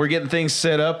just we're getting things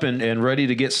set up and ready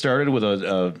to get started with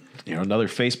another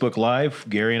Facebook Live.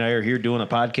 Gary and I are here doing a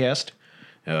podcast.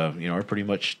 Our pretty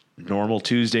much normal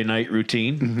Tuesday night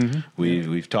routine.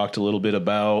 We've talked a little bit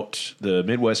about the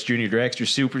Midwest Junior Dragster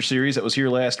Super Series that was here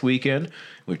last weekend.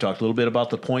 We've talked a little bit about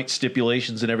the point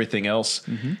stipulations and everything else.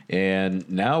 And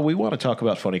now we want to talk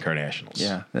about Funny Car Nationals.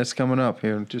 Yeah, that's coming up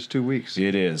here in just 2 weeks.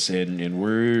 It is, and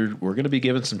we're going to be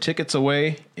giving some tickets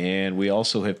away, and we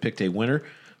also have picked a winner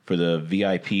for the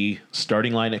VIP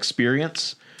starting line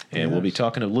experience, and we'll be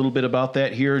talking a little bit about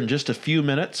that here in just a few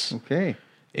minutes. Okay.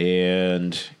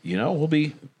 And we'll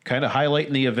be kind of highlighting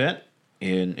the event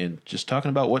and just talking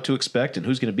about what to expect and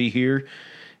who's going to be here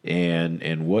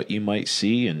and what you might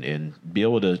see and be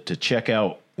able to check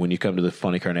out when you come to the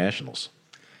Funny Car Nationals.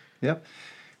 Yep.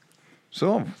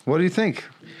 So, what do you think?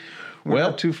 We're Well-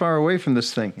 not too far away from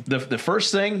this thing. The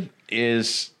first thing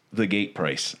is the gate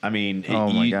price. I mean,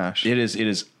 Oh, my gosh. it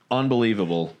is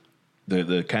unbelievable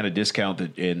the kind of discount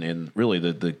that and really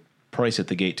the price at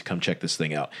the gate to come check this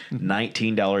thing out.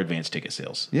 $19 advance ticket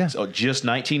sales. Yeah. So just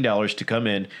 $19 to come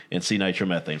in and see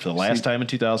nitromethane for the last time in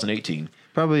 2018.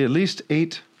 Probably at least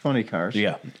 8 funny cars.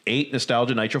 Yeah, 8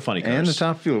 Nostalgia Nitro funny cars. And the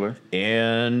top fueler.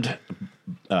 And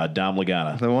Dom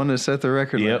Lagana. The one that set the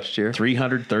record last year.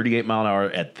 338 mile an hour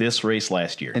at this race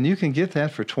last year. And you can get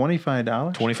that for $25?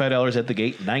 $25 at the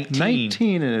gate,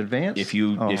 19 in advance? if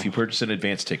you purchase an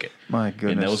advance ticket. My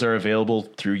goodness. And those are available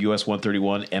through US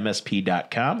 131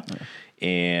 MSP.com.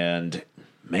 And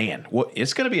man,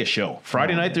 it's going to be a show.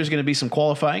 Friday night there's going to be some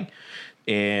qualifying.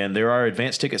 And there are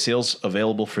advance ticket sales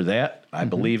available for that. I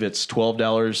believe it's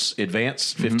 $12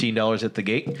 advance, $15 at the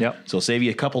gate. Yep. So save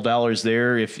you a couple dollars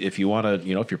there if you want to, if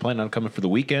you're planning on coming for the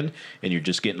weekend and you're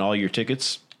just getting all your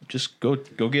tickets, just go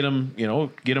get them,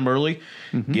 get them early.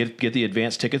 Get the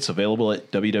advance tickets available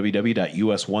at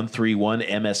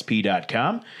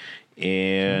www.us131msp.com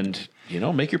and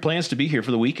make your plans to be here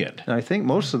for the weekend. I think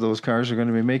most of those cars are going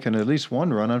to be making at least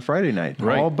one run on Friday night.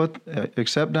 Right. All but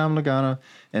except Dom Lagana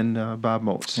and Bob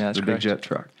Motes, Yeah, that's the correct. big jet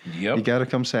truck. Yep. You got to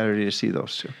come Saturday to see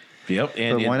those two. Yep.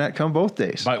 But why not come both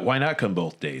days? Why not come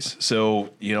both days?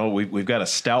 So, we've got a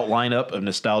stout lineup of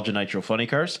Nostalgia Nitro funny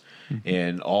cars,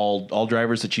 and all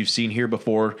drivers that you've seen here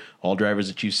before, all drivers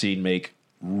that you've seen make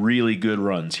really good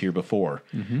runs here before.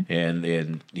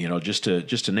 And just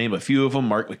to name a few of them,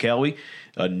 Mark McElwee,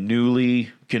 a newly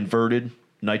converted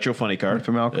Nitro funny car.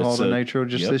 From alcohol to nitro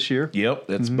just this year? Yep,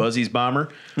 that's Buzzy's Bomber.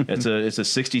 It's a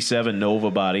 67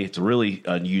 Nova body. It's really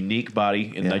a unique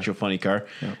body in Nitro funny car.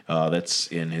 That's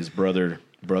in his brother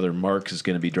Mark is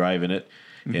going to be driving it.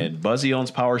 And Buzzy owns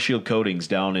Power Shield Coatings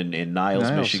down in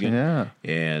Niles, Michigan. Yeah.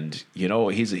 And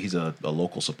he's a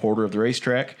local supporter of the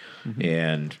racetrack.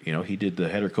 And he did the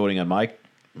header coating on my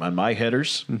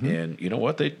headers. And you know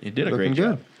what? He did a great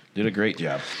job. good. Did a great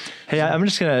job. Hey, I'm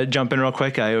just going to jump in real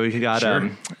quick. We got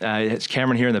it's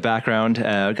Cameron here in the background.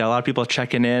 Got a lot of people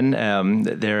checking in.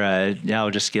 I'll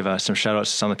just give some shout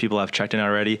outs to some of the people who have checked in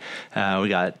already. We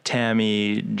got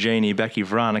Tammy, Janie, Becky,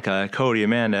 Veronica, Cody,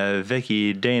 Amanda,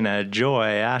 Vicky, Dana, Joy,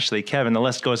 Ashley, Kevin. The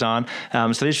list goes on.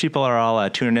 So these people are all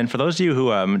tuning in. For those of you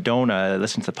who don't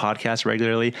listen to the podcast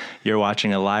regularly, you're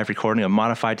watching a live recording of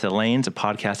Modified to the Lanes, a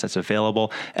podcast that's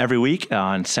available every week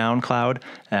on SoundCloud,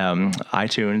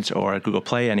 iTunes, or Google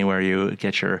Play, anywhere you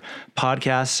get your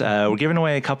podcasts. We're giving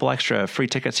away a couple extra free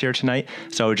tickets here tonight.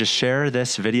 So just share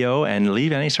this video and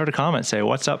leave any sort of comment. Say,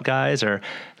 what's up, guys? Or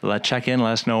check in,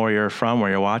 let us know where you're from, where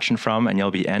you're watching from, and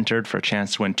you'll be entered for a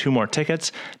chance to win 2 more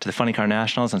tickets to the Funny Car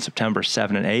Nationals on September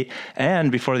 7 and 8.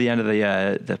 And before the end of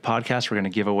the podcast, we're going to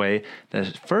give away the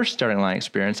first starting line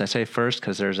experience. I say first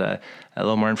because there's a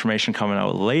little more information coming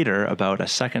out later about a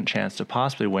second chance to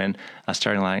possibly win a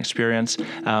starting line experience.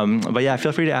 But yeah,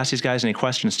 feel free to ask these guys any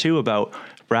questions too about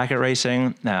bracket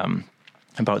racing,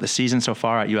 about the season so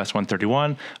far at US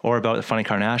 131, or about the Funny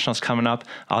Car Nationals coming up.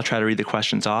 I'll try to read the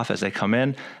questions off as they come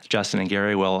in. Justin and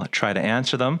Gary will try to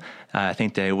answer them. I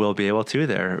think they will be able to.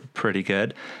 They're pretty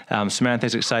good.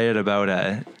 Samantha's excited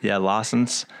about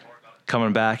Lawson's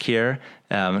coming back here.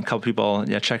 A couple people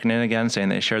checking in again, saying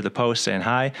they shared the post, saying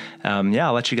hi.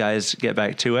 I'll let you guys get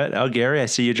back to it. Oh, Gary, I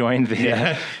see you joined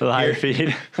the live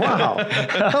feed. Wow.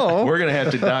 Hello. We're going to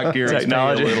have to dock Gary's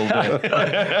Technology. pay a little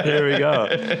bit. Here we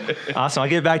go. Awesome. I'll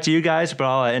get back to you guys, but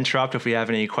I'll interrupt if we have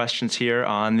any questions here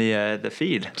on the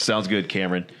feed. Sounds good,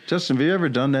 Cameron. Justin, have you ever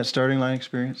done that starting line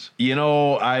experience?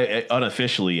 I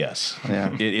unofficially, yes.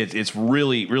 Yeah. It's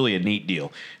really, really a neat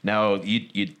deal. Now,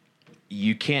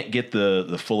 you can't get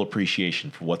the full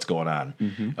appreciation for what's going on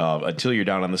until you're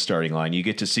down on the starting line. You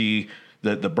get to see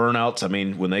the burnouts. I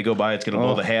mean, when they go by, it's going to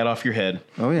blow the hat off your head.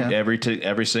 Oh, yeah.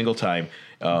 Every single time.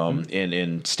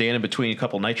 And standing between a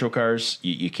couple nitro cars,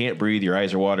 you can't breathe. Your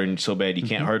eyes are watering so bad you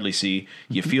can't hardly see.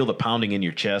 You feel the pounding in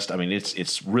your chest. I mean,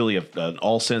 it's really an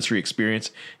all sensory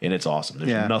experience, and it's awesome.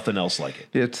 There's nothing else like it.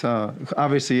 It's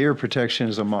obviously ear protection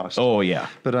is a must. Oh yeah,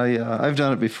 But I've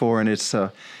done it before, and it's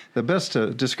the best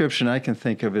description I can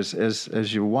think of is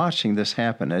as you're watching this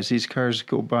happen, as these cars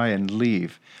go by and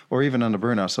leave, or even on the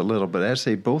burnouts a little, but as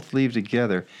they both leave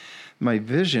together, my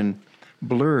vision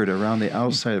blurred around the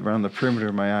outside, around the perimeter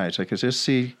of my eyes. I could just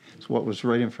see what was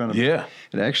right in front of me. Yeah.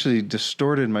 It actually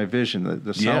distorted my vision,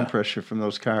 the sound Yeah. pressure from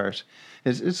those cars.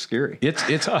 It's scary.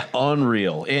 it's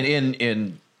unreal,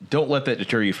 and don't let that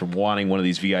deter you from wanting one of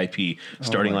these VIP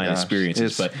starting my line gosh.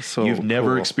 experiences. It's But so you've never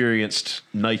cool. experienced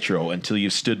nitro until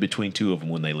you've stood between two of them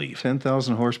when they leave.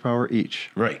 10,000 horsepower each.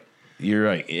 Right, you're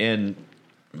right, and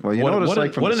Well, you know what it's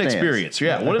like from what the an stands. experience.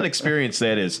 Yeah, what an experience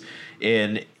that is.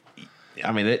 And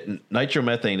I mean,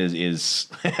 nitromethane is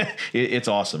it's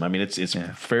awesome. I mean, it's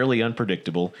fairly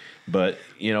unpredictable, but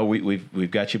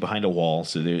we've got you behind a wall,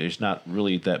 so there's not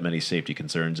really that many safety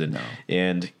concerns.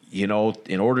 And in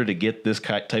order to get this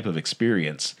type of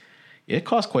experience, it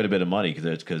costs quite a bit of money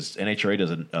because NHRA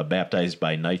does a baptized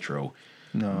by nitro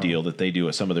deal that they do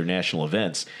at some of their national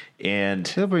events, and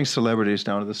they'll bring celebrities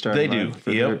down to the starting line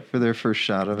for their first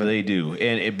shot of it. They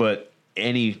do, but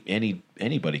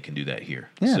anybody can do that here.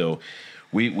 Yeah. So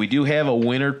we do have a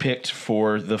winner picked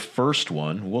for the first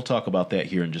one. We'll talk about that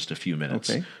here in just a few minutes.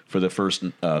 Okay. For the first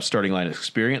starting line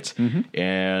experience,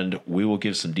 and we will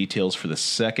give some details for the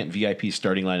second VIP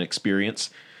starting line experience.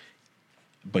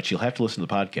 But you'll have to listen to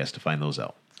the podcast to find those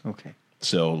out. Okay.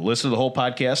 So listen to the whole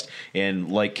podcast,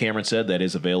 and like Cameron said, that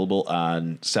is available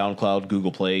on SoundCloud,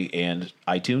 Google Play, and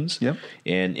iTunes. Yep.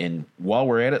 And while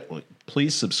we're at it,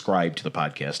 please subscribe to the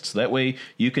podcast, so that way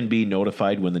you can be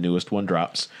notified when the newest one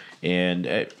drops.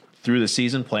 And through the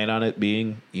season, plan on it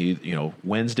being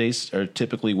Wednesdays are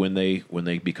typically when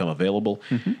they become available,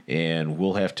 and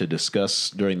we'll have to discuss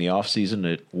during the off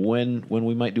season when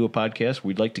we might do a podcast.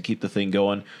 We'd like to keep the thing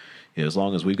going. As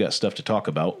long as we've got stuff to talk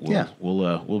about,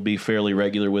 we'll be fairly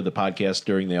regular with the podcast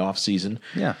during the off season.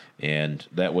 Yeah, and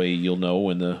that way you'll know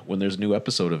when there's a new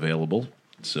episode available.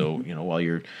 So while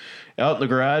you're out in the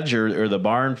garage or the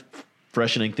barn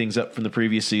freshening things up from the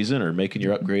previous season or making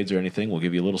your upgrades or anything, we'll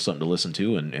give you a little something to listen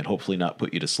to and hopefully not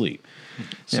put you to sleep.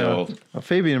 So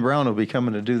Fabian Brown will be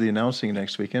coming to do the announcing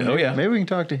next weekend. Maybe we can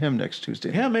talk to him next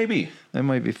Tuesday. Yeah, maybe that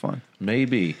might be fun.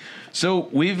 Maybe. So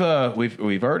we've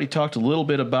already talked a little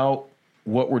bit about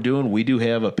what we're doing. We do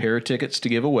have a pair of tickets to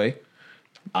give away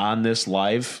on this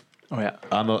live.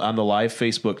 On the live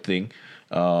Facebook thing.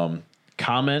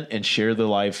 Comment and share the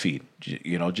live feed.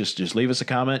 Just leave us a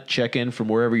comment. Check in from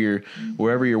wherever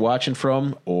you're watching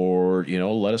from, or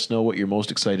let us know what you're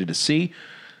most excited to see.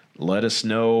 Let us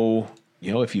know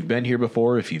if you've been here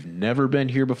before, if you've never been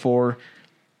here before.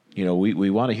 We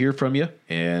want to hear from you,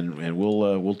 and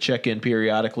we'll check in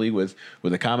periodically with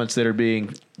the comments that are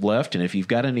being left. And if you've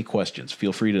got any questions,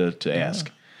 feel free to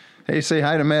ask. Hey, say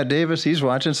hi to Matt Davis. He's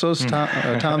watching. So's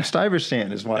Tom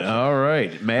Stuyvesant is watching. All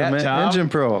right, Matt, Tom, Engine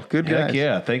Pro, good guys.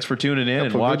 Yeah, thanks for tuning in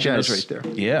and watching us right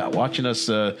there. Yeah, watching us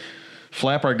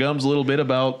flap our gums a little bit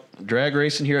about drag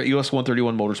racing here at US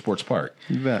 131 Motorsports Park.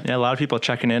 You bet. Yeah, a lot of people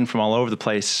checking in from all over the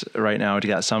place right now. We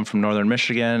got some from Northern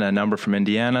Michigan, a number from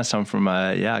Indiana, some from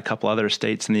a couple other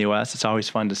states in the U.S. It's always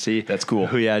fun to see. That's cool.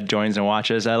 Who joins and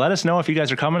watches. Let us know if you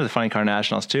guys are coming to the Funny Car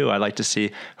Nationals too. I'd like to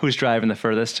see who's driving the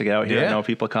furthest to get out here. Yeah. I know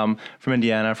people come from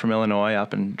Indiana, from Illinois,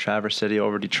 up in Traverse City,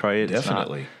 over Detroit.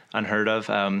 Definitely. Unheard of.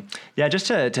 Just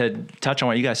to touch on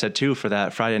what you guys said too for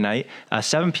that Friday night,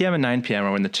 7 p.m. and 9 p.m.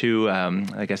 are when the two,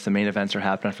 the main events are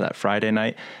happening for that Friday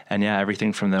night. And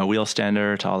everything from the wheel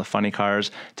stander to all the funny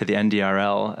cars to the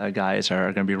NDRL guys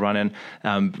are going to be running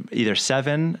either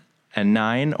 7 and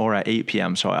 9 or at 8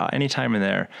 p.m. So anytime in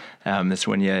there, that's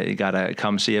when you got to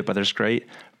come see it. But there's great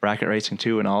bracket racing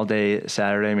too, an all-day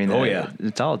Saturday. I mean,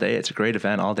 it's all day. It's a great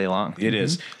event all day long. It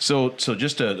is. So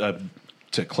just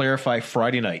to clarify,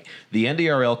 Friday night, the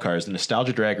NDRL cars, the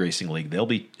Nostalgia Drag Racing League, they'll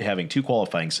be having two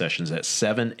qualifying sessions at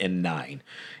 7 and 9.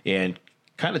 And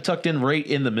kind of tucked in right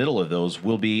in the middle of those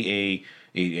will be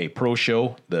a pro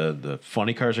show. The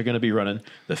funny cars are going to be running.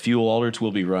 The fuel altereds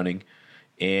will be running.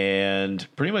 And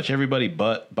pretty much everybody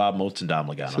but Bob Moats and Dom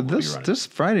Logano will be running. This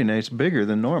Friday night's bigger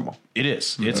than normal. It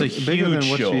is. It's a bigger huge than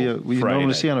what show. we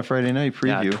normally see on a Friday night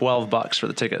preview. Yeah, $12 for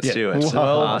the tickets too. It's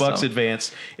 $12 $12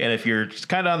 advance. And if you're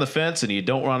kind of on the fence and you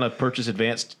don't want to purchase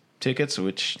advanced tickets,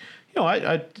 which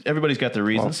everybody's got their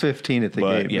reasons. 15 at the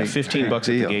gate. Yeah, $15 at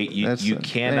the gate. You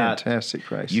cannot fantastic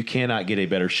price. You cannot get a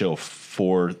better show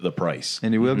for the price.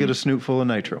 And you will get a snoot full of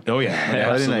nitro. Oh yeah,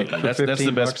 absolutely. That's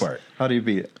the best part. How do you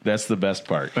beat it? That's the best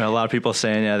part. A lot of people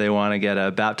saying they want to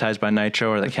get baptized by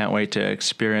nitro, or they can't wait to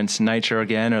experience nitro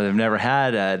again, or they've never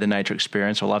had the nitro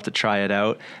experience. We'll have to try it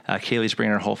out. Kaylee's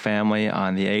bringing her whole family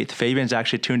on the 8th. Fabian's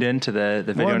actually tuned in to the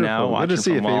video now, watching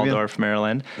from Waldorf,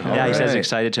 Maryland. He says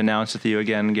excited to announce with you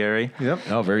again, Gary. Yep.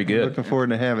 Oh, very good. Looking forward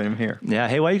to having him here. Yeah.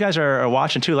 Hey, while you guys are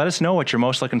watching too, let us know what you're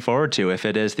most looking forward to. If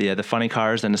it is the funny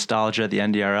cars, the nostalgia, the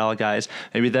NDRL guys,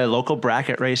 maybe the local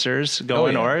bracket racers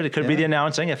going, or it could be the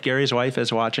announcing if Gary's wife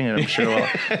is watching, and I'm sure we'll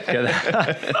get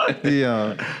that.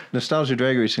 The Nostalgia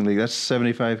Drag Racing League, that's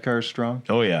 75 cars strong.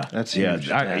 Oh yeah, that's huge.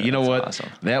 You know what? Awesome.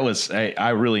 That was I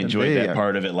really enjoyed that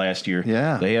part of it last year.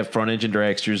 Yeah, they have front engine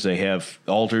dragsters, they have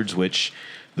altereds, which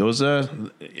those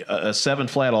a 7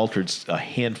 flat altered's a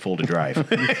handful to drive.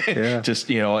 Just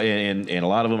and a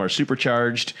lot of them are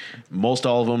supercharged. Most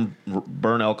all of them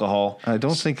burn alcohol. I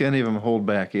don't think any of them hold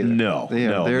back either. No, they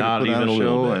are there not to put even on a a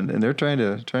little show, bit. and they're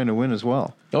trying to win as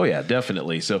well. Oh yeah,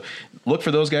 definitely. So look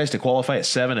for those guys to qualify at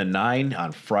 7 and 9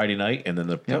 on Friday night, and then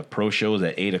the pro show is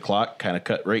at 8 o'clock. Kind of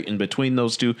cut right in between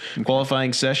those two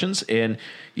qualifying sessions. And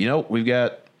we've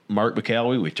got Mark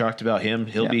McCalloway. We talked about him.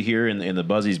 He'll be here in the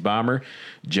Buzzies Bomber.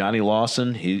 Johnny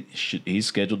Lawson. He's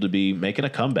scheduled to be making a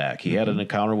comeback. He had an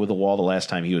encounter with the wall the last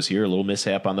time he was here. A little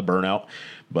mishap on the burnout,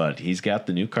 but he's got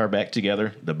the new car back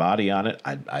together. The body on it,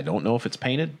 I don't know if it's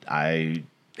painted. I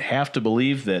have to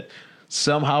believe that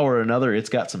somehow or another it's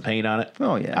got some paint on it.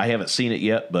 Oh yeah. I haven't seen it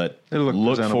yet, but It'll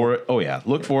look look for it. Oh yeah,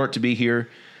 look for it to be here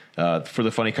for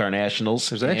the Funny Car Nationals.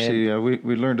 There's actually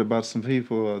we learned about some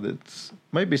people that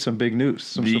might be some big news,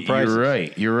 some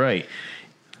surprises. You're right.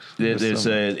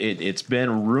 It's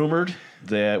been rumored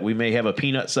that we may have a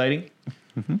Peanut sighting.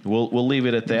 We'll leave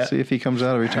it at that. See if he comes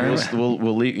out of retirement.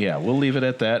 We'll leave it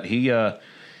at that.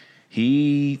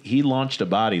 He launched a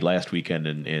body last weekend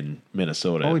in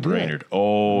Minnesota at Brainerd.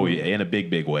 Oh yeah, in a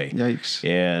big way. Yikes!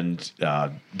 And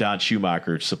Don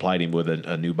Schumacher supplied him with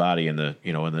a new body in the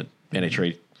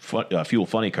NHRA Fuel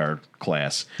Funny Car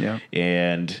class. Yeah.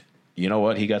 And you know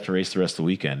what? He got to race the rest of the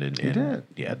weekend. And he did.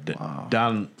 Yeah. Wow.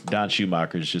 Don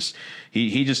Schumacher is just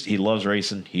he loves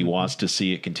racing. He wants to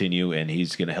see it continue, and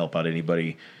he's going to help out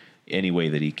anybody any way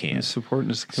that he can. He's supporting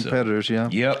his competitors.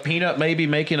 Yep. Peanut may be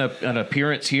making an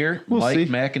appearance here. We'll Mike see.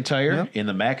 McIntyre in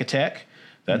the Mac Attack.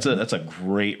 That's a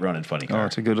great running funny car. Oh,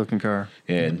 it's a good looking car.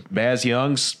 And Baz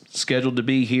Young's scheduled to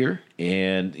be here,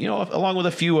 and along with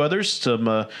a few others,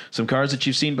 some cars that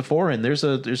you've seen before, and there's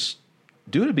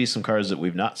due to be some cars that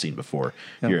we've not seen before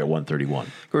here at 131.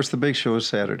 Of course, the big show is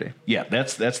Saturday. Yeah,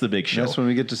 that's the big show. That's when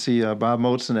we get to see Bob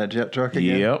Motes in that jet truck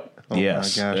again. Yep. Oh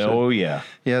yes. my gosh. Oh yeah.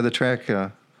 Yeah, the track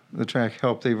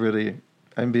helped. They really.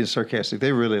 I'm being sarcastic.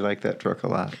 They really like that truck a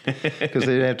lot because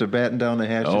they'd have to batten down the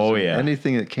hatches. Oh yeah.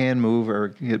 Anything that can move or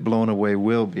get blown away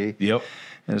will be. Yep.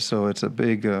 And so it's a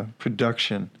big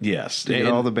production. Yes. To get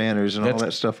all the banners and all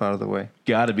that stuff out of the way.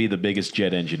 Got to be the biggest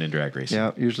jet engine in drag racing.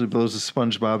 Yeah, usually blows the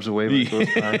SpongeBob's away when it goes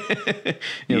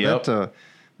by.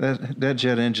 That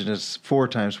jet engine is 4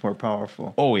 times more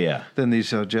powerful. Oh yeah. Than these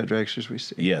jet dragsters we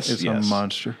see. Yes, it's a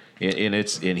monster.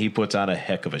 And he puts on a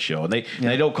heck of a show. And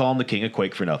they don't call him the King of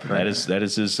Quake for nothing. Right. That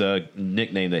is his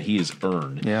nickname that he has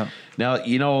earned. Yeah. Now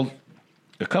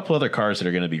a couple other cars that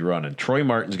are going to be running. Troy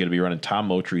Martin's going to be running Tom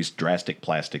Motrie's Drastic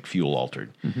Plastic Fuel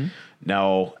Altered. Mm-hmm.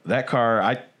 Now that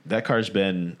car's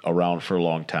been around for a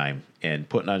long time and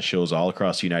putting on shows all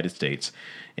across the United States.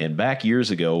 And back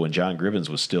years ago when John Gribbins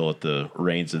was still at the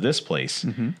reins of this place,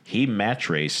 he match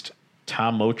raced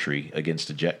Tom Motrie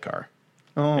against a jet car.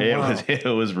 Oh, wow. It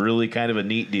was really kind of a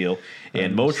neat deal.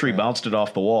 And Motrie bounced it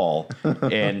off the wall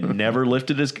and never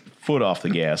lifted his foot off the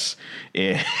gas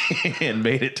and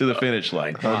made it to the finish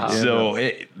line. Wow. So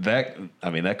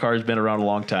that car's been around a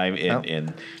long time,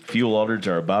 and fuel altereds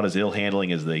are about as ill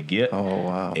handling as they get. Oh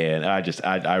wow! And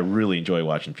I really enjoy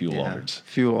watching fuel altereds.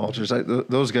 Fuel alters.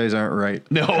 Those guys aren't right.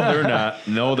 No, they're not.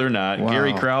 No, they're not. Wow.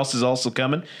 Gary Krause is also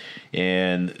coming,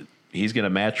 and he's going to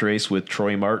match race with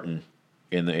Troy Martin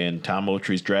in Tom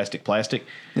Motrie's Drastic Plastic.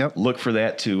 Yep. Look for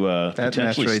that to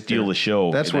potentially steal the show.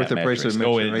 That's worth the price of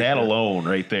admission. And that alone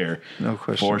right there. No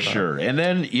question. For sure. And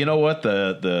then, you know what?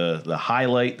 The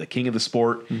highlight, the king of the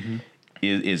sport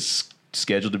is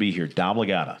scheduled to be here, Dom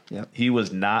Lagana. Yep. He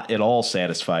was not at all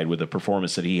satisfied with the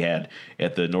performance that he had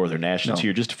at the Northern Nationals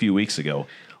here just a few weeks ago.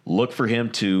 Look for him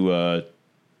to...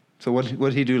 so what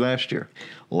did he do last year?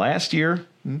 Last year...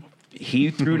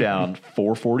 He threw down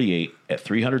 448 at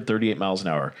 338 miles an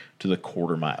hour to the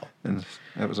quarter mile. And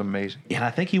that was amazing. And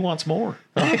I think he wants more.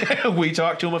 We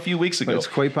talked to him a few weeks ago. It's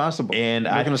quite possible. And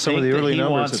looking I at some of the early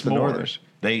numbers at the Northers.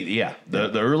 The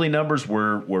early numbers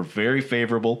were very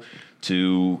favorable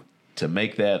to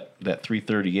make that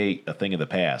 338 a thing of the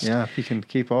past. Yeah, if he can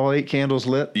keep all 8 candles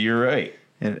lit. You're right.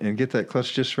 And get that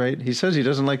clutch just right. He says he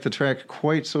doesn't like the track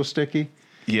quite so sticky.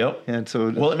 Yep. And so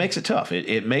it makes it tough.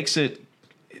 It makes it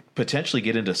potentially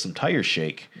get into some tire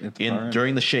shake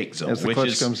during the shake zone, as the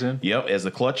clutch comes in. Yep, as the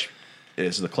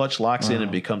clutch locks in and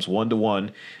becomes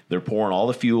 1-to-1, they're pouring all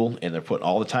the fuel and they're putting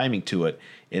all the timing to it.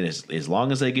 And as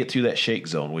long as they get through that shake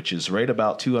zone, which is right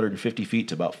about 250 feet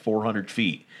to about 400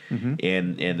 feet, and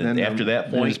then after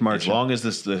that point, as long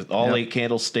as all 8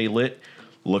 candles stay lit,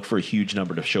 look for a huge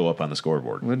number to show up on the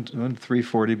scoreboard. Wouldn't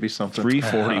 340 be something?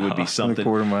 340 would be something.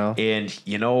 Quarter mile. And,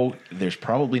 there's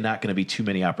probably not going to be too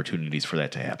many opportunities for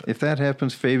that to happen. If that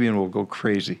happens, Fabian will go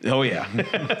crazy. Oh, yeah.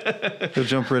 He'll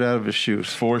jump right out of his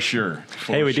shoes. For sure.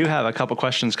 Hey, we do have a couple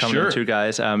questions coming in too,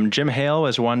 guys. Jim Hale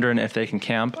was wondering if they can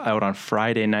camp out on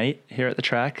Friday night here at the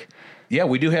track. Yeah,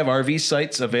 we do have RV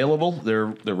sites available. They're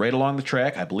right along the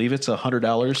track. I believe it's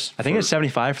 $100. I think it's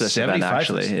 $75 for this event,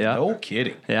 actually. Yeah. No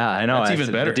kidding. Yeah, I know. That's even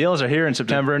better. The deals are here in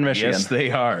September in Michigan. Yes, they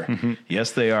are.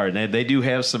 Yes, they are. And they do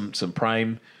have some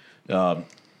prime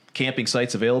camping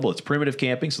sites available. It's primitive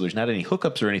camping, so there's not any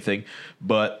hookups or anything.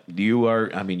 But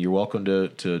you're welcome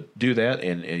to do that.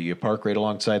 And you park right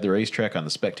alongside the racetrack on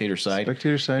the spectator side.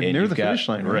 Spectator side, near the finish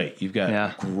line. Right. You've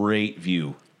got great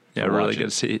view. Yeah, really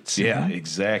good seats. Yeah,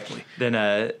 exactly.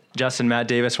 Then Justin Matt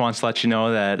Davis wants to let you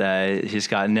know that he's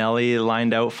got Nelly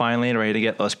lined out finally and ready to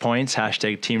get those points.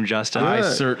 # Team Justin. I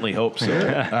certainly hope so.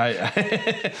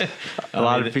 A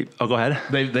lot of people. Oh, go ahead.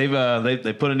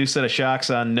 They put a new set of shocks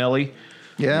on Nelly.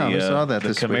 Yeah, we saw that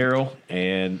this Camaro, week.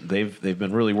 And they've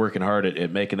been really working hard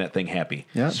at making that thing happy.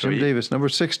 Yeah, Jim Davis, number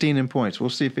 16 in points. We'll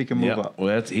see if he can move up.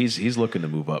 Well, he's looking to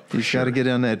move up. He's got to get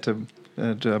on that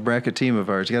bracket team of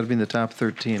ours. He's got to be in the top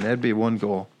 13. That'd be one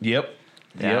goal. Yep.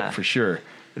 Yeah. Yep, for sure.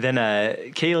 Then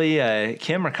Kaylee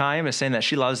Kim Rakim is saying that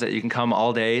she loves that you can come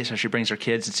all day, so she brings her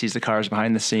kids and sees the cars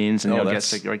behind the scenes, and gets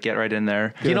to get right in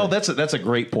there. That's a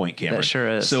great point, Cameron. That sure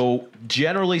is. So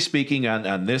generally speaking,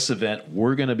 on this event,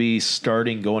 we're going to be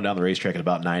going down the racetrack at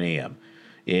about 9 a.m.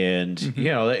 And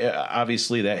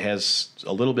obviously that has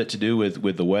a little bit to do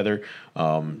with the weather.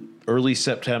 Early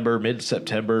September, mid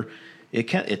September.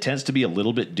 It tends to be a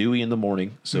little bit dewy in the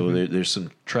morning, so there's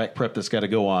some track prep that's got to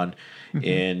go on,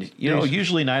 and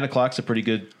usually 9 o'clock's a pretty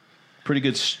good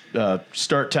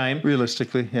start time.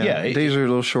 Realistically, yeah. Days are a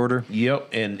little shorter. Yep,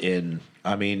 and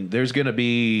I mean, there's going to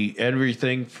be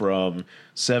everything from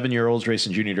 7-year-olds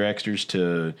racing junior dragsters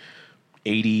to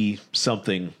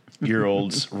 80-something year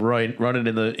olds running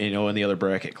in the other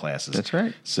bracket classes. That's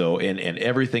right. So and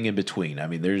everything in between. I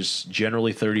mean, there's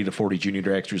generally 30 to 40 junior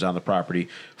dragsters on the property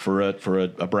for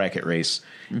a bracket race.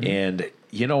 And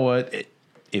you know what?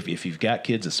 If you've got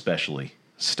kids, especially,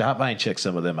 stop by and check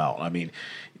some of them out. I mean,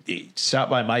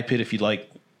 stop by my pit if you'd like.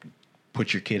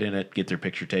 Put your kid in it, get their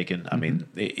picture taken. I mean,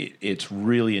 it's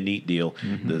really a neat deal.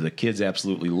 The kids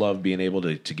absolutely love being able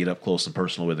to get up close and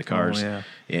personal with the cars. Oh, yeah.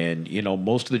 And,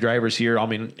 most of the drivers here,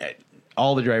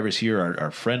 all the drivers here are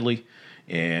friendly,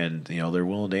 and, they're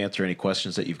willing to answer any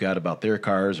questions that you've got about their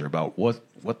cars or about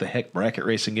what the heck bracket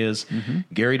racing is.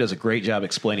 Gary does a great job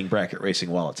explaining bracket racing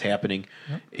while it's happening,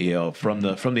 from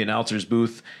the announcer's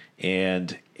booth.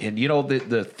 And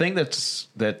the thing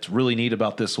that's really neat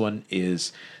about this one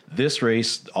is this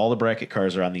race, all the bracket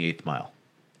cars are on the 8th mile.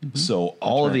 So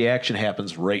all of the action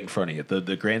happens right in front of you.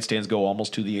 The grandstands go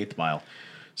almost to the 8th mile.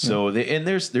 So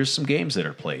there's some games that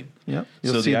are played. Yeah,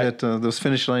 you'll see that those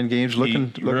finish line games,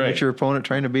 looking at your opponent,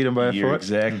 trying to beat him by a foot.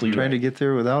 Exactly, trying to get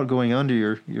there without going under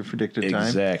your predicted time.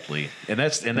 Exactly, and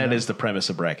that is the premise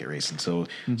of bracket racing. So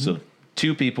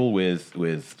two people with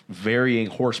varying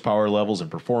horsepower levels and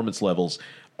performance levels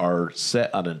are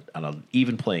set on an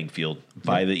even playing field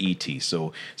by the ET.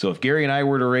 So if Gary and I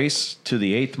were to race to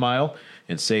the 8th mile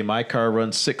and say my car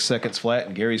runs 6 seconds flat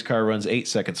and Gary's car runs 8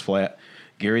 seconds flat,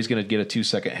 Gary's going to get a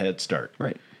 2-second head start.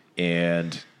 Right.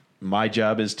 And my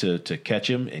job is to catch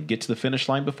him and get to the finish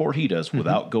line before he does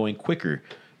without going quicker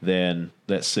than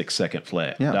that 6-second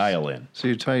flat dial in. So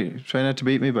you try not to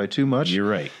beat me by too much. You're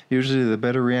right. Usually the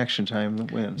better reaction time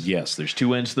that wins. Yes, there's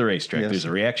 2 ends to the racetrack. Yes. There's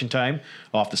a reaction time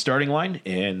off the starting line,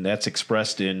 and that's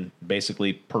expressed in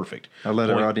basically perfect. I'll let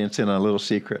our audience in on a little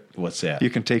secret. What's that? You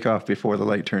can take off before the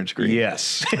light turns green.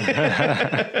 Yes.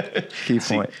 Key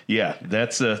point. Yeah,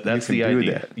 that's the you can idea.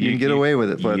 Do that. You can get away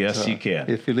with it, but yes, you can.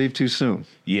 If you leave too soon.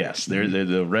 Yes,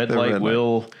 the red light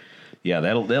will. Yeah,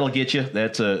 that'll get you.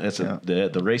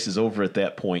 The race is over at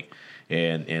that point.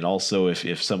 And also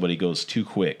if somebody goes too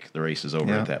quick, the race is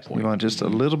over at that point. You want just a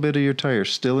little bit of your tire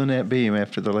still in that beam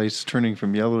after the light's turning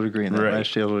from yellow to green, that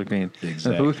last yellow to green.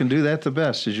 Exactly. And who can do that the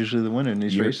best is usually the winner in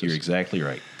these races. You're exactly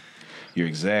right. You're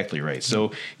exactly right.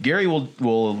 So Gary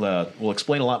will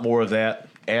explain a lot more of that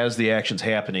as the action's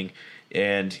happening.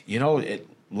 And,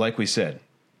 like we said,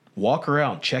 walk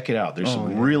around, check it out. There's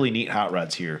some really neat hot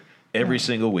rods here every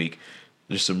single week.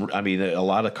 There's a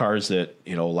lot of cars that,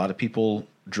 a lot of people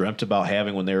dreamt about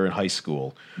having when they were in high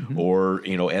school, or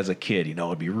as a kid.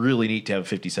 It'd be really neat to have a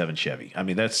 '57 Chevy. I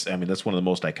mean, that's one of the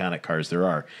most iconic cars there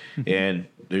are, and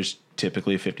there's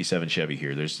typically a '57 Chevy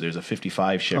here. There's a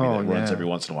 '55 Chevy that runs every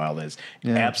once in a while that is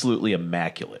absolutely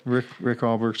immaculate. Rick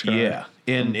Albert's car. Yeah,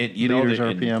 and Leaders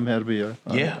RPM had to be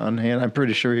on hand. I'm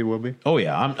pretty sure he will be. Oh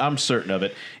yeah, I'm certain of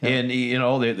it. Yeah. And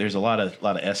there's a lot of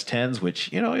S10s,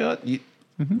 which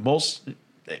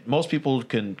most people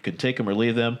can take them or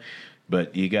leave them,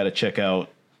 but you got to check out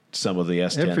some of the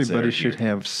S10s. Everybody should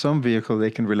have some vehicle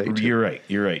they can relate to. You're right.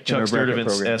 Chuck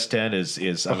Sturdivant's S10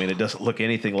 is I mean, it doesn't look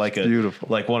anything like beautiful.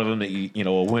 Like one of them that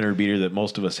a winter beater that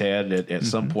most of us had at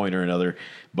some point or another.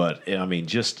 But I mean,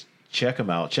 just check them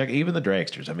out. Check even the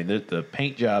dragsters. I mean, the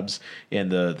paint jobs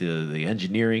and the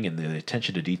engineering and the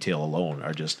attention to detail alone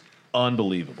are just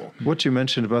unbelievable. What you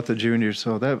mentioned about the juniors,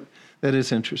 so that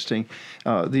is interesting.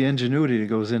 The ingenuity that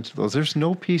goes into those. There's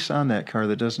no piece on that car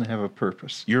that doesn't have a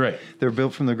purpose. You're right. They're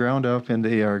built from the ground up, and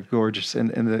they are gorgeous. And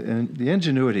the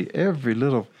ingenuity, every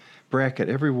little bracket,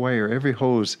 every wire, every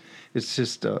hose, it's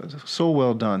just so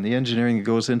well done. The engineering that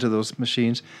goes into those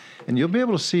machines. And you'll be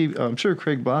able to see, I'm sure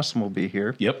Craig Blossom will be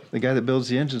here. Yep. The guy that builds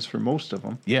the engines for most of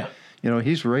them. Yeah.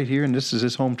 He's right here, and this is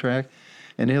his home track.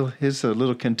 And his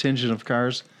little contingent of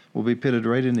cars will be pitted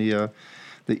right in the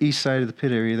east side of the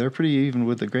pit area. They're pretty even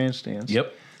with the grandstands.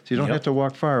 Yep. So you don't have to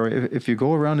walk far. If you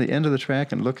go around the end of the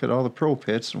track and look at all the pro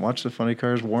pits and watch the funny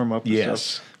cars warm up and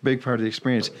stuff, big part of the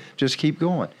experience. Just keep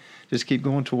going. Just keep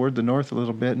going toward the north a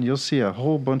little bit, and you'll see a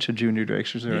whole bunch of junior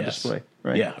dragsters there on display.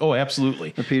 Right? Yeah. Oh,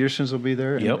 absolutely. The Petersons will be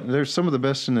there. Yep. There's some of the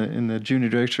best in the junior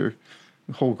dragster.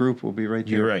 The whole group will be right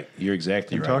there. You're right. You're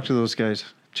exactly right. Talk to those guys.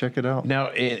 Check it out. Now,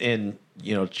 and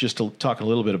just to talk a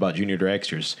little bit about junior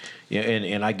dragsters,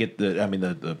 and I get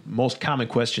the most common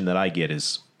question that I get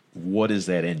is, what is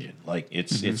that engine? Like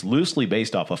it's loosely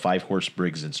based off a 5-horse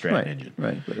Briggs & Stratton engine,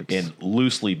 right? And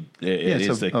loosely it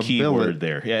is the key word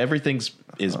there. Yeah, everything's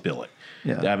billet.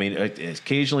 Yeah. I mean,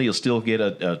 occasionally you'll still get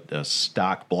a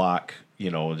stock block,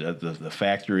 the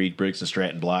factory Briggs &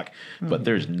 Stratton block, but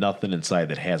there's nothing inside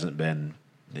that hasn't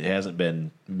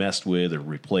been messed with or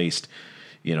replaced.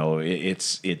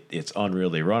 It's unreal.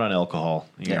 They run on alcohol,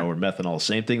 or methanol.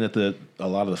 Same thing that a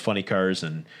lot of the funny cars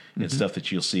and stuff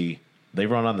that you'll see. They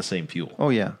run on the same fuel. Oh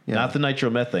yeah. Not the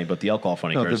nitromethane, but the alcohol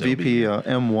funny cars. The VP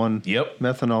M1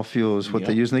 methanol fuel is what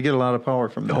they use, and they get a lot of power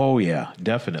from that. Oh yeah,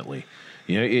 definitely.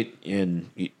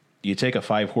 You take a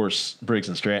 5-horse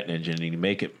Briggs & Stratton engine and you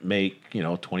make it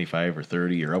 25 or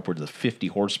 30 or upwards of 50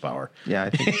 horsepower. Yeah, I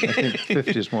think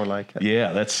 50 is more like it.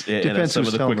 Yeah, that's depends some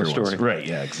who's of the quicker telling the story. ones. Right,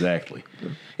 yeah, exactly.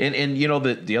 And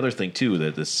the other thing too,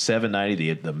 the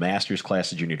 790, the Masters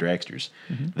class of junior dragsters,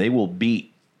 they will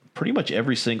beat pretty much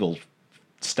every single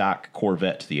stock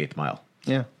Corvette to the 8th mile.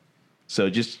 Yeah. So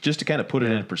just to kind of put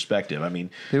it in perspective, I mean,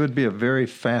 it would be a very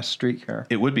fast street car.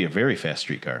 It would be a very fast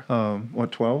street car.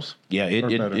 What, 12s? Yeah,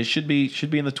 it should be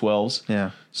in the 12s.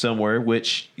 Yeah. Somewhere,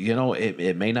 which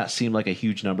it may not seem like a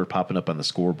huge number popping up on the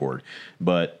scoreboard,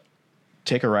 but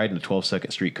take a ride in a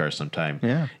 12-second street car sometime.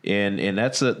 Yeah. And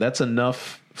that's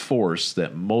enough force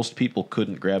that most people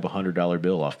couldn't grab $100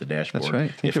 bill off the dashboard. That's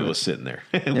right. If it was sitting there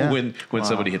when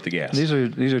somebody hit the gas. These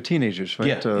are teenagers,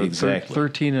 right? Yeah, exactly.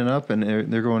 13 and up, and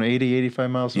they're going 80, 85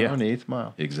 miles an hour on the 8th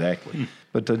mile. Exactly.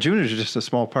 But the juniors are just a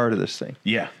small part of this thing.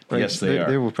 Yeah. Right? Yes, they are.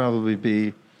 There will probably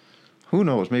be, who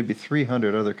knows, maybe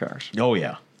 300 other cars. Oh,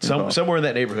 yeah. Somewhere in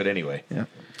that neighborhood anyway. Yeah.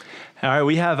 All right,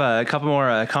 we have a couple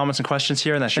more comments and questions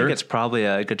here, and I think it's probably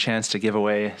a good chance to give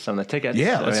away some of the tickets.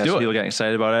 Yeah, let's do it. People getting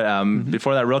excited about it.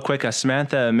 Before that, real quick,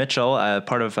 Samantha Mitchell,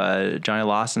 part of Johnny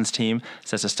Lawson's team,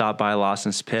 says to stop by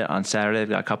Lawson's Pit on Saturday. They've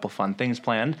got a couple fun things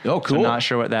planned. Oh, cool. So not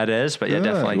sure what that is, but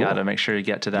definitely got to make sure you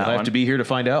get to that You'll have to be here to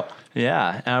find out.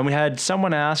 Yeah. We had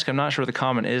someone ask, I'm not sure what the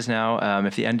comment is now,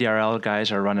 if the NDRL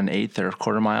guys are running 8th or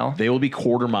quarter mile. They will be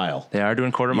quarter mile. They are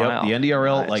doing quarter mile. The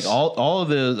NDRL, like all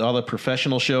the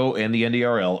professional show and the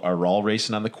NDRL are all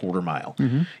racing on the quarter mile.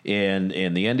 And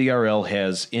the NDRL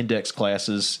has index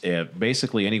classes at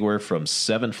basically anywhere from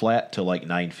 7 flat to like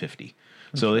 950.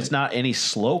 So it's not any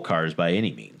slow cars by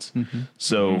any means.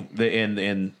 So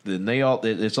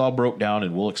it's all broke down,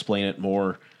 and we'll explain it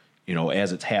more,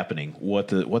 as it's happening, what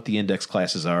the index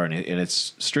classes are, and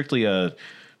it's strictly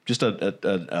just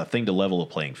a thing to level a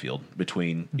playing field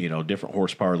between different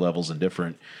horsepower levels and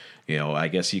different, I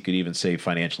guess you could even say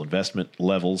financial investment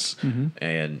levels,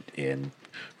 and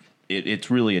it's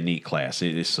really a neat class.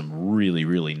 It is some really,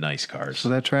 really nice cars. So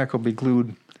that track will be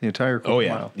glued the entire quarter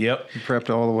mile. Yep. Prepped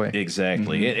all the way.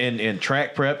 Exactly. And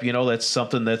track prep, that's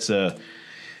something that's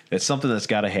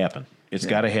got to happen. It's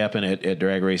got to happen at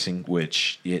drag racing,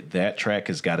 which that track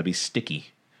has got to be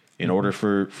sticky. in order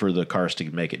for the cars to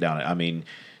make it down. I mean,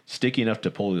 sticky enough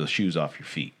to pull the shoes off your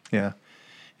feet. Yeah.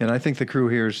 And I think the crew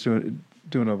here is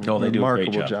doing a they do a great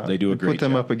remarkable job. job. They do a great Put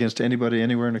them job. up against anybody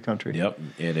anywhere in the country. Yep,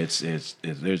 and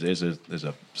there's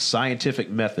a scientific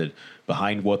method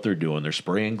behind what they're doing. They're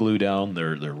spraying glue down.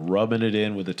 They're rubbing it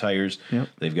in with the tires. Yep.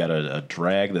 They've got a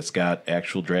drag that's got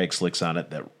actual drag slicks on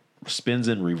it that spins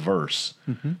in reverse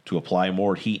to apply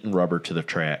more heat and rubber to the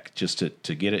track, just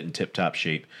to get it in tip top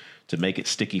shape, to make it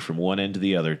sticky from one end to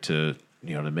the other, to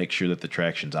make sure that the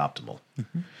traction's optimal.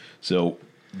 So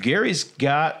Gary's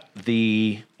got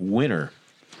the winner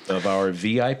of our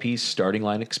VIP starting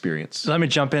line experience. So let me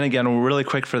jump in again really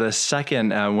quick for the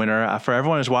second winner. For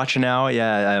everyone who's watching now,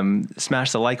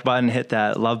 smash the like button, hit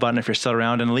that love button if you're still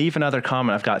around, and leave another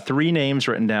comment. I've got 3 names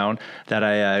written down that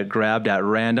I grabbed at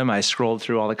random. I scrolled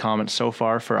through all the comments so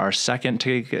far for our second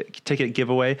ticket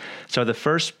giveaway. So the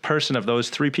first person of those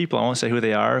 3 people, I won't say who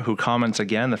they are, who comments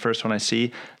again, the first one I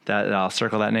see, that I'll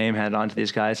circle that name, hand it on to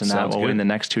these guys, and Sounds that will good. win the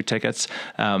next 2 tickets.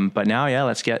 But now,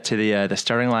 let's get to the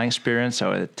starting line experience.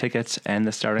 So the tickets and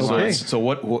the starting Okay. line. So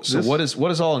what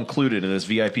is all included in this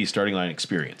VIP starting line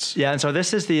experience? Yeah, and so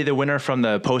this is the winner from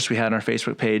the post we had on our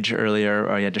Facebook page earlier.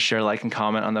 Or you had to share, like, and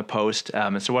comment on the post.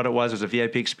 And so what it was a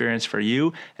VIP experience for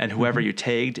you and whoever you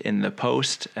tagged in the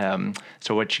post.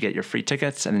 So what you get your free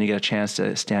tickets, and then you get a chance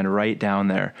to stand right down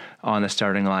there on the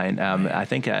starting line. I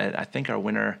think our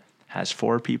winner has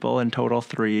 4 people in total,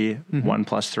 3, 1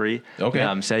 plus 3.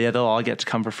 Okay. So they'll all get to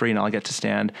come for free, and all get to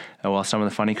stand while some of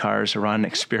the funny cars run,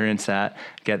 experience that,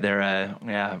 get their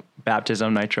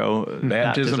baptism nitro.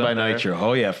 Baptism by there. nitro.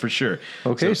 Oh yeah, for sure.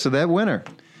 Okay, so that winner,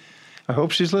 I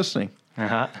hope she's listening.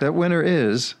 Uh-huh. That winner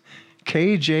is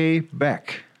KJ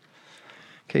Beck.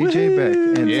 KJ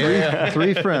Beck and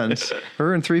 3 friends.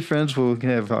 Her and 3 friends will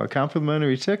have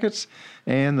complimentary tickets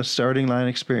and the starting line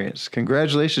experience.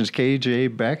 Congratulations,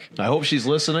 KJ Beck. I hope she's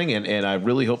listening, and I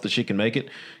really hope that she can make it.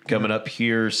 Coming up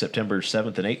here September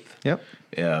 7th and 8th. Yep.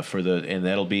 And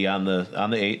that'll be on the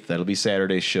 8th. That'll be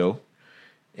Saturday's show,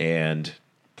 and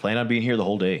plan on being here the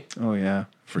whole day. Oh yeah,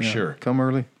 For sure. Come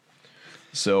early.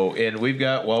 So, and we've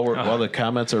got while the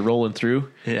comments are rolling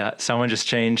through. Yeah, someone just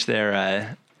changed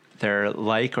their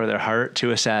like or their heart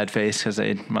to a sad face because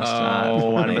they must not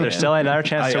want it. But there's still another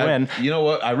chance to win. You know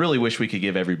what? I really wish we could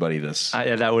give everybody this.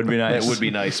 That would be nice. That would be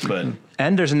nice, but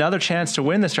And there's another chance to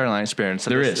win the starting line experience.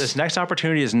 So There this, is. This next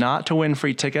opportunity is not to win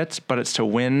free tickets, but it's to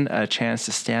win a chance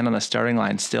to stand on the starting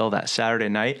line still that Saturday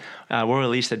night. We'll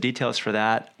release the details for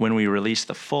that when we release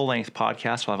the full-length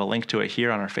podcast. We'll have a link to it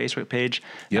here on our Facebook page.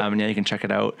 Yep. And you can check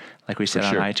it out, like we said,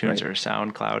 on sure. iTunes or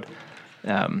SoundCloud.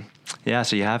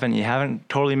 So you haven't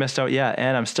totally missed out yet.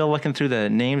 And I'm still looking through the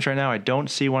names right now. I don't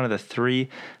see one of the 3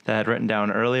 that I had written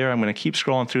down earlier. I'm going to keep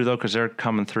scrolling through though, because they're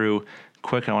coming through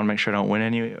quick. I want to make sure I don't win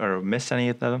any or miss any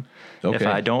of them. Okay. If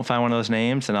I don't find one of those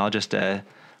names, then I'll just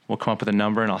we'll come up with a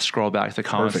number, and I'll scroll back to the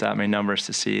comments Perfect. that many numbers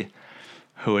to see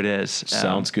who it is.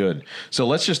 Sounds good. So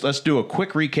let's do a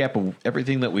quick recap of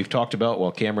everything that we've talked about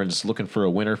while Cameron's looking for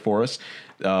a winner for us.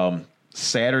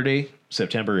 Saturday,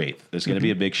 September 8th, there's going to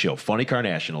be a big show, Funny Car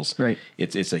Nationals. Right.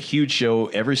 It's a huge show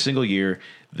every single year.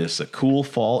 This a cool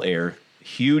fall air.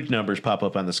 Huge numbers pop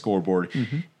up on the scoreboard,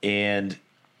 and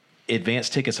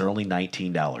advanced tickets are only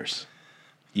 $19.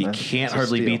 You can't a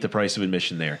hardly steal. beat the price of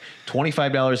admission there.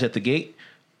 $25 at the gate.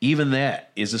 Even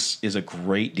that is a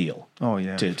great deal. Oh,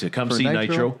 yeah. To come For see Nitro?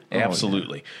 Nitro, Oh, yeah.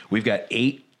 absolutely. We've got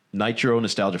 8 Nitro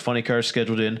Nostalgia Funny Cars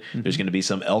scheduled in. There's going to be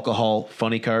some alcohol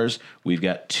funny cars. We've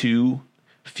got 2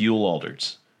 Fuel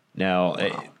Alders. Now,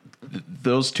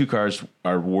 those 2 cars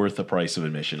are worth the price of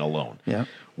admission alone. Yeah.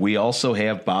 We also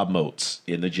have Bob Moats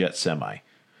in the Jet Semi.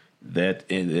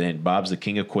 And Bob's the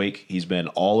king of Quake. He's been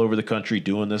all over the country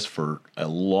doing this for a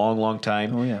long, long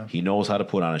time. Oh, yeah. He knows how to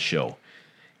put on a show.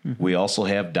 We also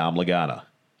have Dom Lagana.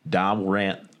 Dom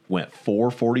went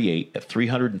 448 at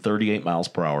 338 miles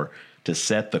per hour to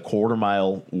set the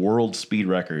quarter-mile world speed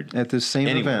record. At this same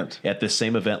event. At this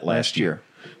same event last year.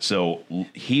 year. So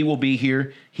he will be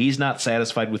here. He's not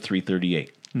satisfied with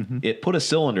 338. It put a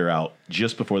cylinder out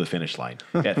just before the finish line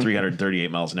at 338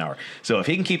 miles an hour. So if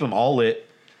he can keep them all lit,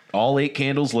 all 8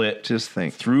 candles lit, Just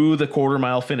think. through the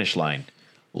quarter-mile finish line,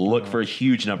 look for a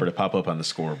huge number to pop up on the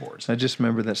scoreboards. I just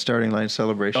remember that starting line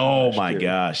celebration. Oh, last my year.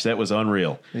 gosh. That was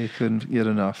unreal. They couldn't get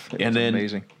enough. It And was then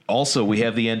amazing. also we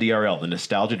have the NDRL, the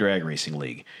Nostalgia Drag Racing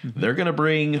League. They're going to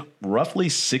bring roughly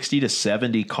 60 to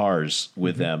 70 cars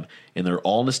with them, and they're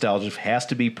all nostalgia. Has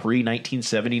to be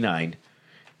pre-1979,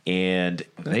 and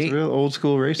That's real old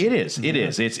school racing. it is. It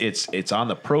is. It's on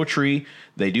the Pro Tree.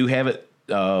 They do have it.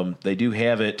 They do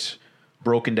have it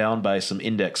broken down by some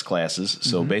index classes.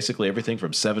 So basically everything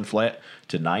from 7 flat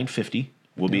to 950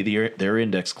 will be their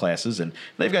index classes, and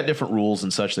they've got different rules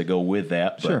and such that go with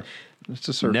that. But Sure. It's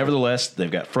a circle. nevertheless, they've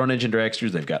got front engine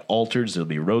dragsters, they've got altereds, there'll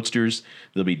be roadsters,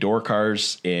 there'll be door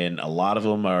cars, and a lot of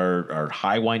them are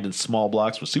high wind and small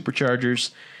blocks with superchargers.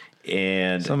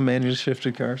 And Some manual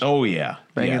shifted cars. oh yeah,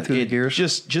 Banging through the gears.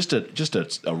 Just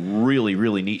a really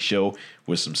really neat show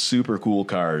with some super cool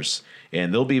cars.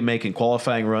 And they'll be making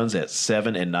qualifying runs at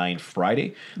 7 and 9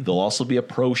 Friday. There'll also be a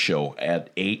pro show at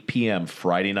 8 p.m.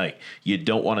 Friday night. You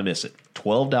don't want to miss it.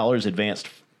 $12 advanced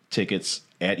tickets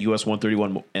at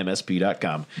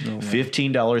us131msp.com.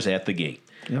 $15 at the gate.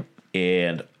 Yep.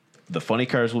 And the funny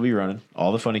cars will be running.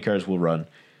 All the funny cars will run.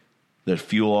 The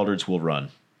fuel altereds will run.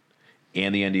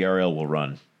 And the NDRL will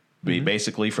run.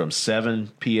 Basically from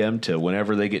 7 p.m. to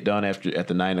whenever they get done at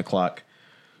the 9 o'clock,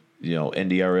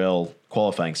 NDRL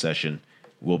qualifying session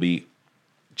will be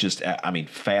just,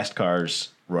 fast cars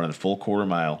running full quarter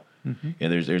mile. And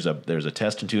there's a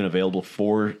test and tune available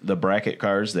for the bracket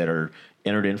cars that are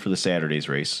entered in for the Saturday's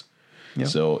race. Yep.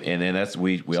 So, and then that's,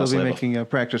 we So also they'll be have making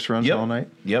practice runs all night.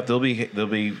 Yep, there'll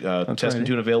be test and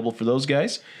tune available for those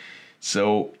guys.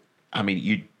 So,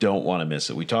 you don't want to miss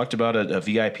it. We talked about a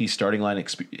VIP starting line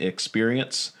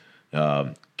experience.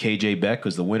 KJ Beck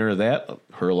was the winner of that,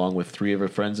 her along with 3 of her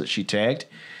friends that she tagged.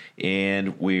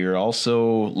 And we're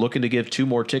also looking to give 2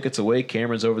 more tickets away.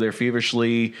 Cameron's over there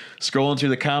feverishly scrolling through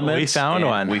the comments. We found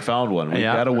one. We found one. We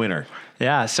got a winner.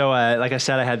 Yeah, so like I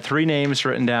said, I had 3 names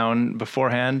written down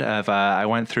beforehand. I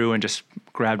went through and just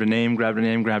grabbed a name,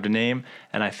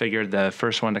 and I figured the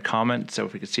first one to comment, so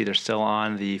if we could see they're still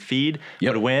on the feed,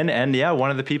 would win. And one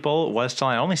of the people was still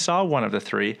on. I only saw one of the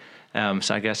 3, so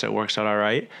I guess it works out all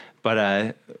right.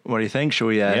 But what do you think? Should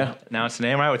we announce the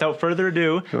name? All right, without further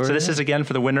ado. So this is again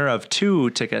for the winner of 2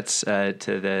 tickets to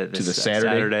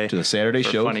the Saturday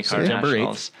show, Funny Car September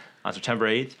Nationals 8th. On September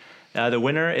 8th. The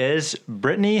winner is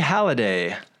Brittany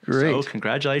Halliday. Great. So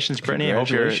congratulations, Brittany. I hope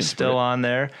you're Congratulations, still Britt. on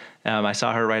there. I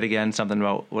saw her write again something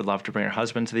about would love to bring her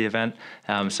husband to the event.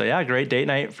 Great date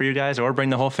night for you guys, or bring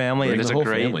the whole family. Bring it is the a whole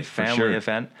great family, for family sure.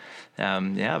 event.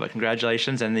 But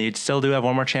congratulations. And you still do have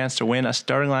one more chance to win a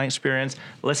starting line experience.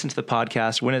 Listen to the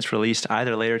podcast when it's released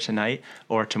either later tonight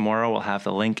or tomorrow. We'll have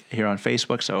the link here on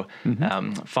Facebook. So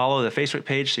follow the Facebook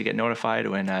page so you get notified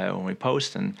when we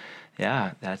post. And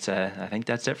that's I think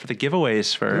that's it for the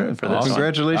giveaways for this one.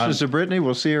 Congratulations to Brittany.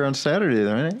 We'll see her on Saturday,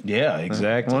 right? Yeah,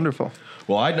 exactly. Wonderful.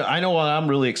 Well, I know I'm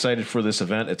really excited for this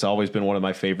event. It's always been one of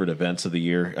my favorite events of the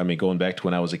year. Going back to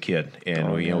when I was a kid,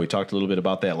 and we talked a little bit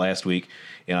about that last week,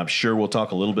 and I'm sure we'll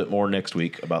talk a little bit more next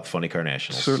week about Funny Car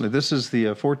Nationals. Certainly. This is the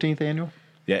 14th annual?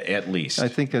 Yeah, at least. I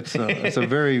think it's a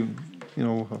very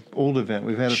old event.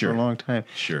 We've had it for a long time.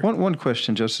 Sure. One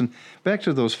question, Justin. Back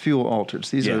to those fuel altereds.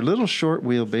 These are little short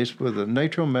wheelbase with a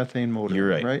nitromethane motor. You're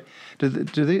right. Right?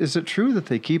 Is it true that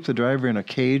they keep the driver in a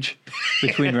cage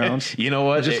between rounds? You know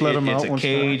what? Just let them out it's a once in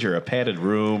a cage or a padded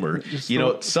room or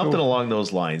something along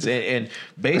those lines. And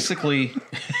basically,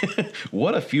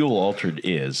 what a fuel altered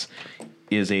is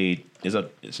it's a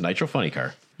nitro funny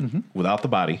car without the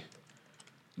body.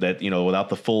 Without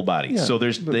the full body. Yeah, so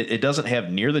it doesn't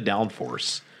have near the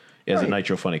downforce as a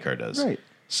nitro funny car does. Right.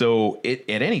 So at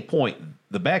any point,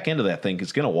 the back end of that thing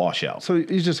is going to wash out. So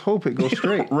you just hope it goes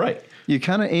straight. Right. You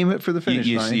kind of aim it for the finish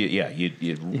you line. see it, You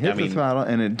hit the throttle,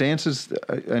 and it dances.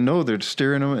 I know they're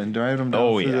steering them and driving them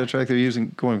down through the track. They're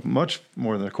going much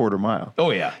more than a quarter mile.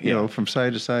 Oh, yeah. From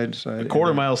side to side to side. A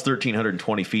quarter mile is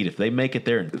 1,320 feet. If they make it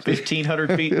there in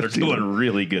 1,500 feet, they're doing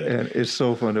really good. And it's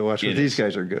so fun to watch. These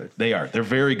guys are good. They are. They're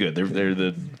very good.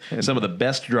 They're some of the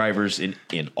best drivers in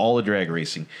all of drag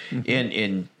racing.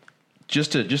 And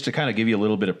just to kind of give you a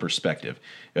little bit of perspective,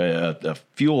 a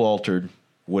fuel altered,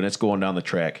 when it's going down the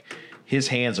track, his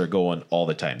hands are going all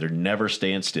the time. They're never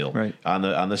staying still on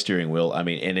the steering wheel.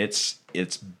 And it's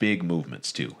big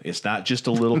movements too. It's not just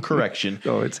a little correction.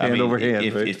 It's hand over hand.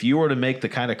 If you were to make the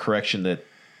kind of correction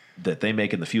that they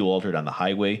make in the fuel altered on the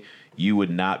highway, you would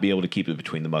not be able to keep it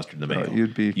between the mustard and the mayo.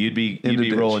 You'd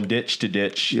be rolling ditch to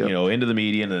ditch, into the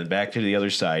median and then back to the other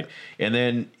side. And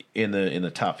then in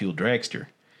the top fuel dragster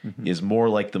is more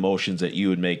like the motions that you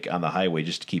would make on the highway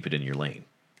just to keep it in your lane.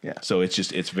 Yeah. So it's a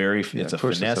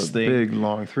finesse thing. Big,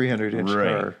 long, 300-inch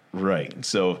car. Right.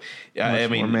 So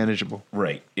more manageable.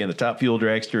 Right. In the top fuel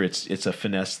dragster, it's a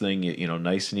finesse thing.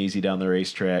 Nice and easy down the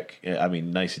racetrack.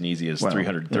 Nice and easy as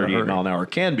 338 mile an hour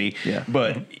can be. Yeah.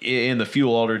 But in the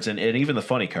fuel altereds and even the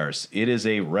funny cars, it is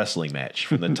a wrestling match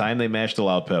from the time they mash the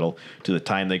loud pedal to the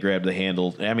time they grab the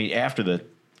handle. After the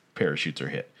parachutes are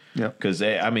hit. Yeah. Because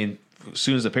as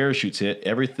soon as the parachutes hit,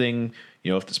 everything,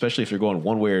 especially if they're going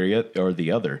one way or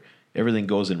the other, everything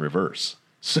goes in reverse.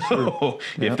 So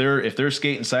if they're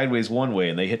skating sideways one way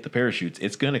and they hit the parachutes,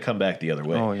 it's going to come back the other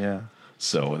way. Oh, yeah.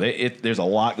 So there's a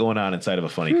lot going on inside of a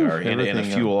funny car and a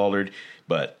fuel altered,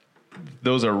 but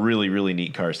those are really, really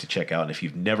neat cars to check out. And if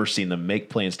you've never seen them, make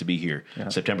plans to be here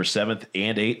September 7th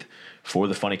and 8th for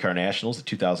the Funny Car Nationals, the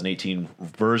 2018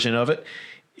 version of it.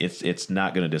 It's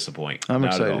not going to disappoint. I'm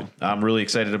not excited. At all. I'm really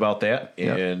excited about that.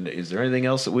 Yep. And is there anything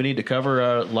else that we need to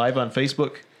cover live on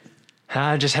Facebook?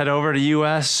 Just head over to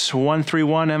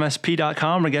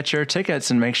us131msp.com to get your tickets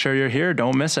and make sure you're here.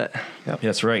 Don't miss it. Yep.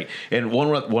 That's right. And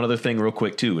one other thing real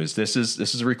quick too is this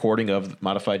is a recording of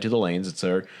Modified to the Lanes. It's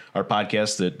our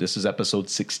podcast that this is episode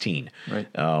 16. Right.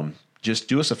 Just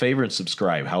do us a favor and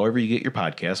subscribe. However you get your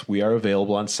podcast, we are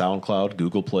available on SoundCloud,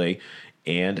 Google Play,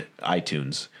 and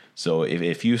iTunes. So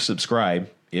if you subscribe,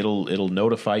 it'll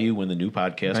notify you when the new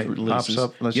podcast releases. Pops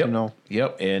up, lets you know.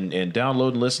 Yep, and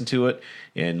download and listen to it,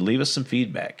 and leave us some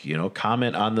feedback.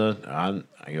 Comment on the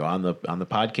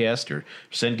podcast, or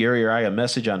send Gary or I a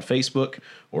message on Facebook,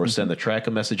 or send the track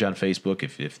a message on Facebook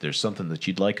if there's something that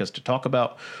you'd like us to talk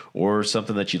about, or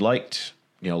something that you liked.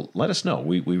 Let us know.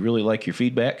 We really like your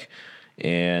feedback.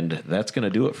 And that's going to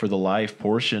do it for the live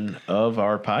portion of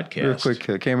our podcast. Real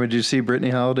quick, Cameron, did you see Brittany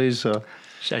Holiday's I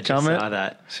just comment? saw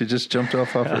that. She just jumped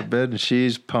off her bed and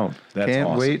she's pumped. That's Can't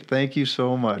awesome. wait. Thank you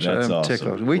so much. That's I'm awesome.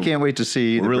 tickled. We can't wait to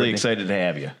see you. We're really excited to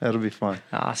have you. That'll be fun.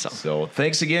 Awesome. So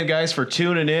thanks again, guys, for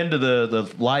tuning in to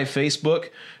the live Facebook.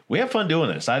 We have fun doing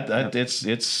this.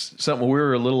 It's something we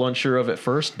were a little unsure of at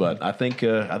first, but I think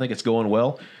it's going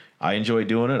well. I enjoy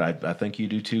doing it. I think you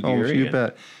do too, Gary. Oh, you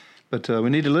bet. But we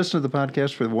need to listen to the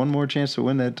podcast for one more chance to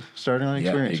win that starting line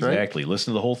experience, right? Exactly.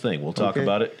 Listen to the whole thing. We'll talk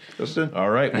about it. Listen. All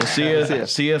right. We'll see you.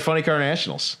 See you at Funny Car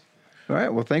Nationals. All right.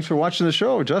 Well, thanks for watching the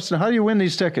show. Justin, how do you win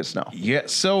these tickets now? Yeah.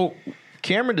 So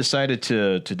Cameron decided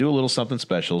to do a little something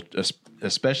special,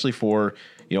 especially for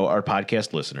our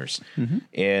podcast listeners,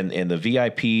 and the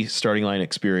VIP starting line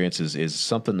experience is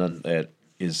something that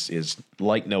is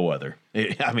like no other.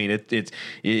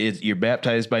 You're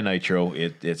baptized by Nitro.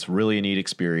 It's really a neat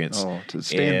experience. Oh, to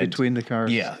stand between the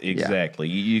cars. Yeah, exactly.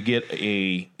 You get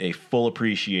a full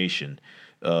appreciation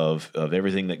of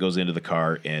everything that goes into the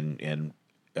car and an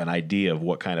idea of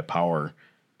what kind of power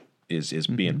is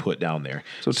being put down there.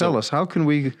 So tell us, how can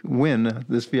we win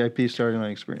this VIP starting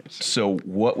line experience? So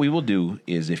what we will do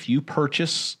is, if you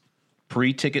purchase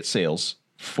pre-ticket sales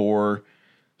for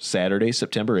Saturday,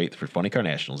 September 8th for Funny Car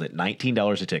Nationals at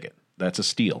 $19 a ticket, that's a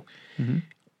steal.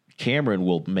 Cameron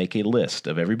will make a list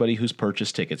of everybody who's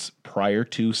purchased tickets prior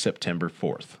to September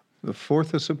 4th. The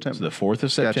 4th of September. So the 4th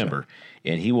of September.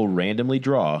 And he will randomly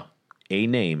draw a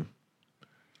name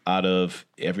out of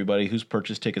everybody who's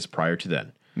purchased tickets prior to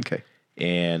then. Okay.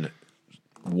 And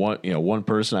one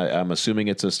person, I'm assuming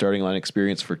it's a starting line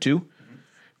experience for two,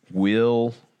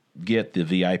 will get the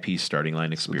VIP starting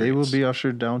line experience. They will be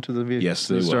ushered down to the Yes,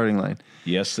 they will. starting line.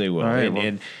 Yes, they will. All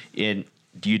right, and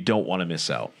you don't want to miss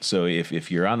out. So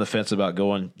if you're on the fence about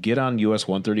going, get on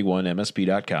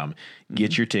us131msp.com,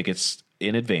 get your tickets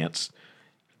in advance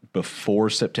before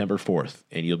September 4th,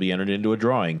 and you'll be entered into a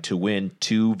drawing to win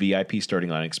 2 VIP starting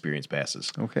line experience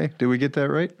passes. Okay. Did we get that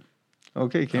right?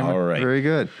 Okay, Cameron. All right. Very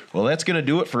good. Well, that's going to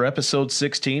do it for episode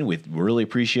 16. We really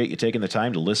appreciate you taking the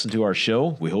time to listen to our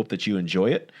show. We hope that you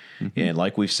enjoy it. And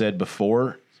like we've said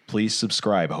before, please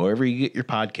subscribe. However you get your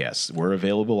podcasts, we're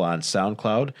available on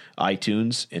SoundCloud,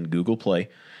 iTunes, and Google Play.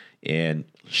 And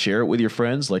share it with your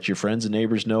friends. Let your friends and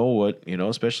neighbors know what,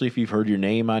 especially if you've heard your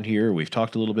name on here. We've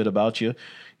talked a little bit about you.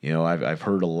 I've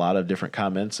heard a lot of different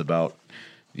comments about,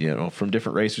 from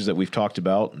different racers that we've talked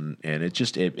about, and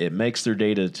it makes their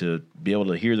day to be able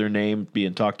to hear their name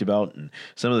being talked about and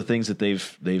some of the things that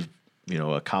they've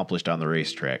accomplished on the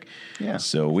racetrack. Yeah.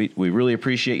 So we really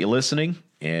appreciate you listening,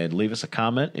 and leave us a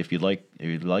comment if you like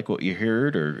what you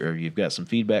heard, or you've got some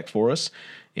feedback for us,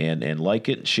 and like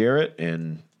it and share it,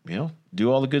 and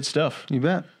do all the good stuff. You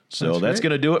bet. So that's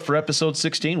going to do it for episode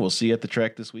 16. We'll see you at the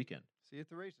track this weekend. See you at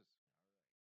the races.